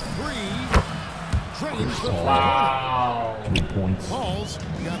with the 3. drains the fourth Wow. 3 points. Balls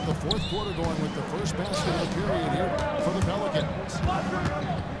got the fourth quarter going with the first basket of the period here for the Pelicans.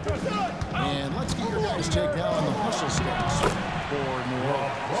 And let's get your guys' take now on the hustle stakes for New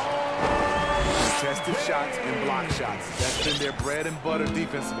Orleans. Contested shots and block shots. That's been their bread and butter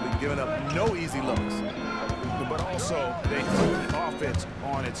defensively, giving up no easy looks. But also, they hold the offense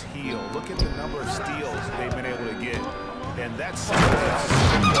on its heel. Look at the number of steals they've been able to get. And that's something else.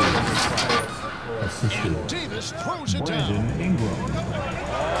 And Davis throws it down. Brandon Ingram.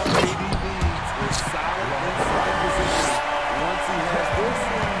 All KD needs is solid inside position. Once he has this,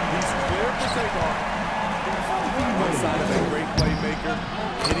 he's clear for takeoff. One side of a great playmaker,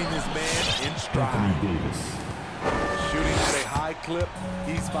 hitting his man in stride. Anthony Davis. Shooting at a high clip,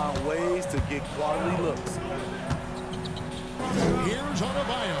 he's found ways to get quality looks. Here's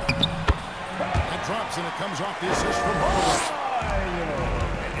Adebayo. That drops and it comes off the assist from Hardaway.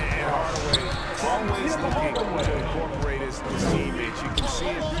 And Hardaway always looking to incorporate his teammates. You can see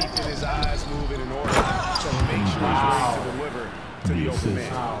him keeping his eyes moving in order to make sure he's ready to deliver to the open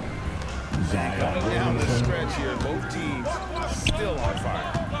man. And coming down the stretch here, both teams still on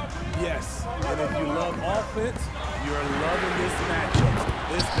fire. Yes, and if you love offense, you're loving this matchup.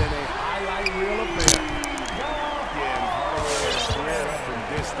 It's been a highlight reel affair. Again, Hardaway is squared up from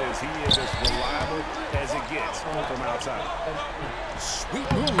distance. He is as reliable as it gets from outside. Sweet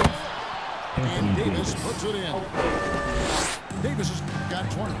move. And Davis puts it in. Davis has got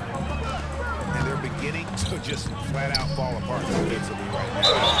 20. And they're beginning to just flat out fall apart defensively right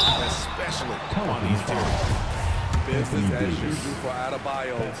now, especially on these tiers. Business as usual for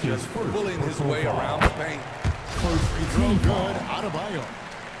Adebayo, just pulling his way around the paint. Free throw good, Adebayo.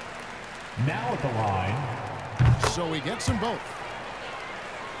 Now at the line. So he gets them both.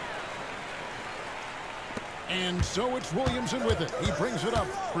 And so it's Williamson with it. He brings it up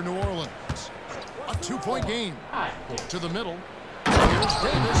for New Orleans. A 2-point game. To the middle. Here's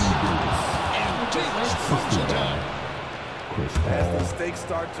Davis. And Davis throws it down. As the stakes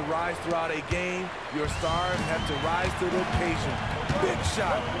start to rise throughout a game, your stars have to rise to the occasion. Big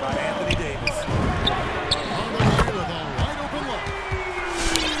shot by Anthony Davis. Hardaway with a wide open look.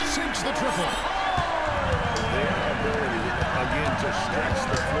 Sinks the triple. Their ability, again, to stretch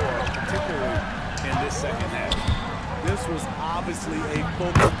the floor, particularly in this second half. This was obviously a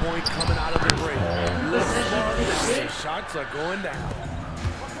focal point coming out of the break. The shots are going down.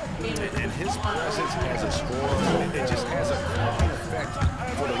 And his presence as a scorer, it just has a calming effect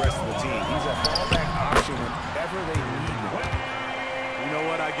for the rest of the team. He's a fallback option whenever they need him. You know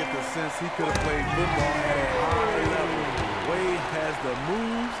what? I get the sense he could have played football at a high level. Wade has the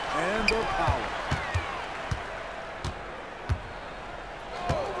moves and the power.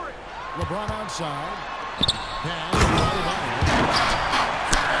 LeBron outside. Pass to Adebayo.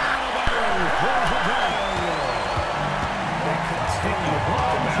 Adebayo throws it down. They continue to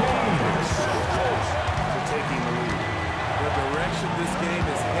they're so close to taking the lead. The direction this game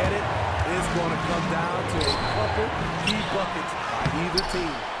is headed is going to come down to a couple key buckets by either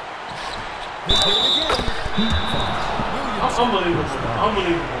team. They did it again. Unbelievable.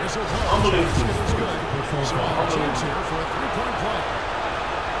 Unbelievable. Unbelievable. It's good. So a chance here for a 3-point play.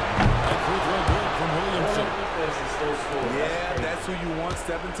 That free throw good from Williamson. Yeah, that's who you want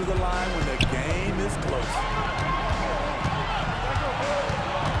stepping to the line when the game is close.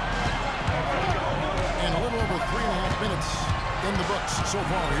 And a little over 3.5 minutes in the books so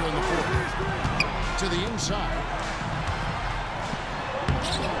far here in the fourth. To the inside.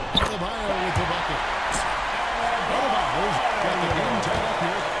 Adebayo with the bucket. Adebayo's got the game tied up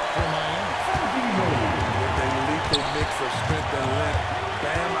here for Miami. With a lethal mix of strength and length,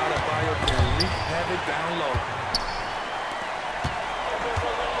 Bam Adebayo can wreak havoc down low.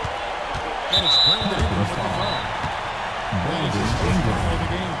 And it's Brandon Ingram with the foul. That is his first foul of the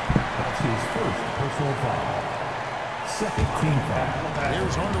game. That's his first personal foul. Second team foul.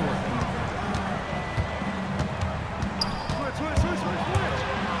 Here's Hardaway.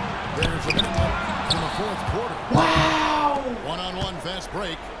 There's a minute left in the fourth quarter. Wow! One-on-one fast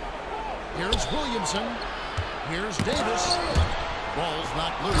break. Here's Williamson. Here's Davis. Ball's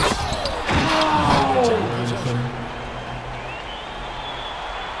not loose.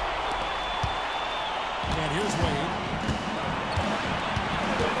 And here's Wade.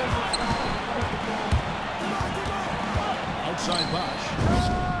 Outside Bosch.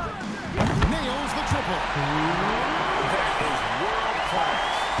 Nails the triple. That is world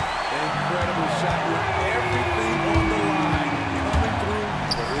class. Incredible shot with everything on the line coming through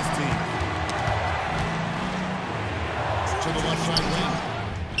for his team. To the left side wing.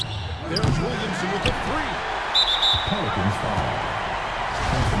 There's Williamson with the three. Pelicans foul.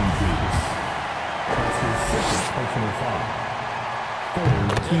 Anthony Davis.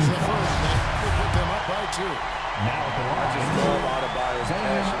 It's the first that will put them up by 2. I just love Adebayo's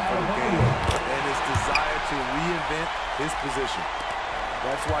passion for the game and his desire to reinvent his position.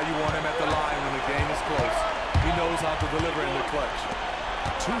 That's why you want him at the line when the game is close. He knows how to deliver in the clutch.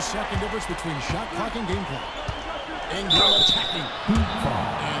 2-second difference between shot clock and game clock. Ingram attacking.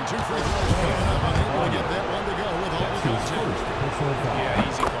 And 2 free throws coming up, unable to get that one to go with all the contact. Yeah,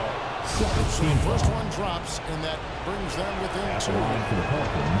 easy call. So the first one drops, and that brings them within 2.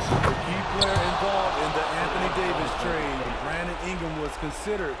 The key player involved in the Anthony Davis trade, Brandon Ingram, was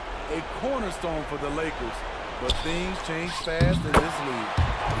considered a cornerstone for the Lakers. But things change fast in this league.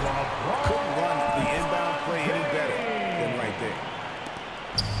 Couldn't run the inbound play any better than right there.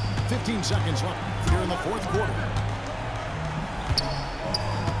 15 seconds left here in the 4th quarter.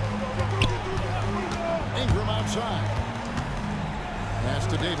 Ingram outside. Pass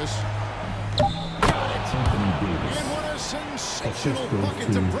to Davis. Got it. And what a sensational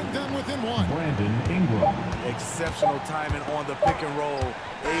bucket to bring them within 1. Brandon Ingram. Exceptional timing on the pick and roll.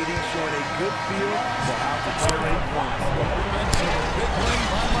 AD showing a good feel for how to generate points. That's a big win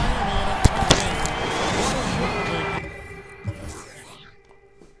by Miami in a tight game.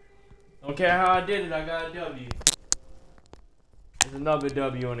 Don't care how I did it, I got a W. There's another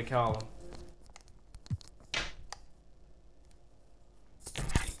W in the column.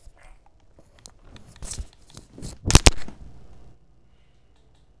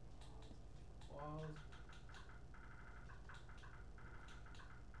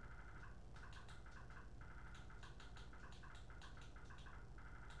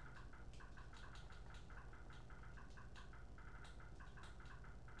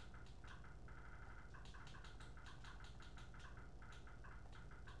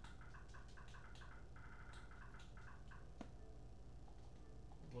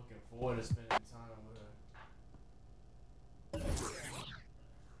 Looking forward to spending time with her.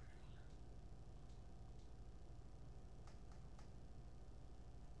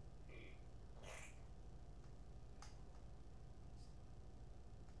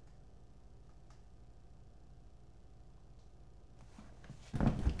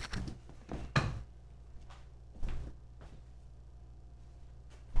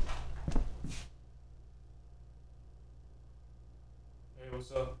 Hey,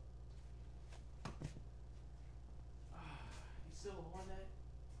 what's up? You still on that?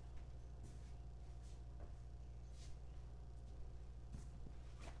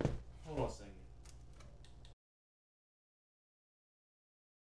 Hold on a second.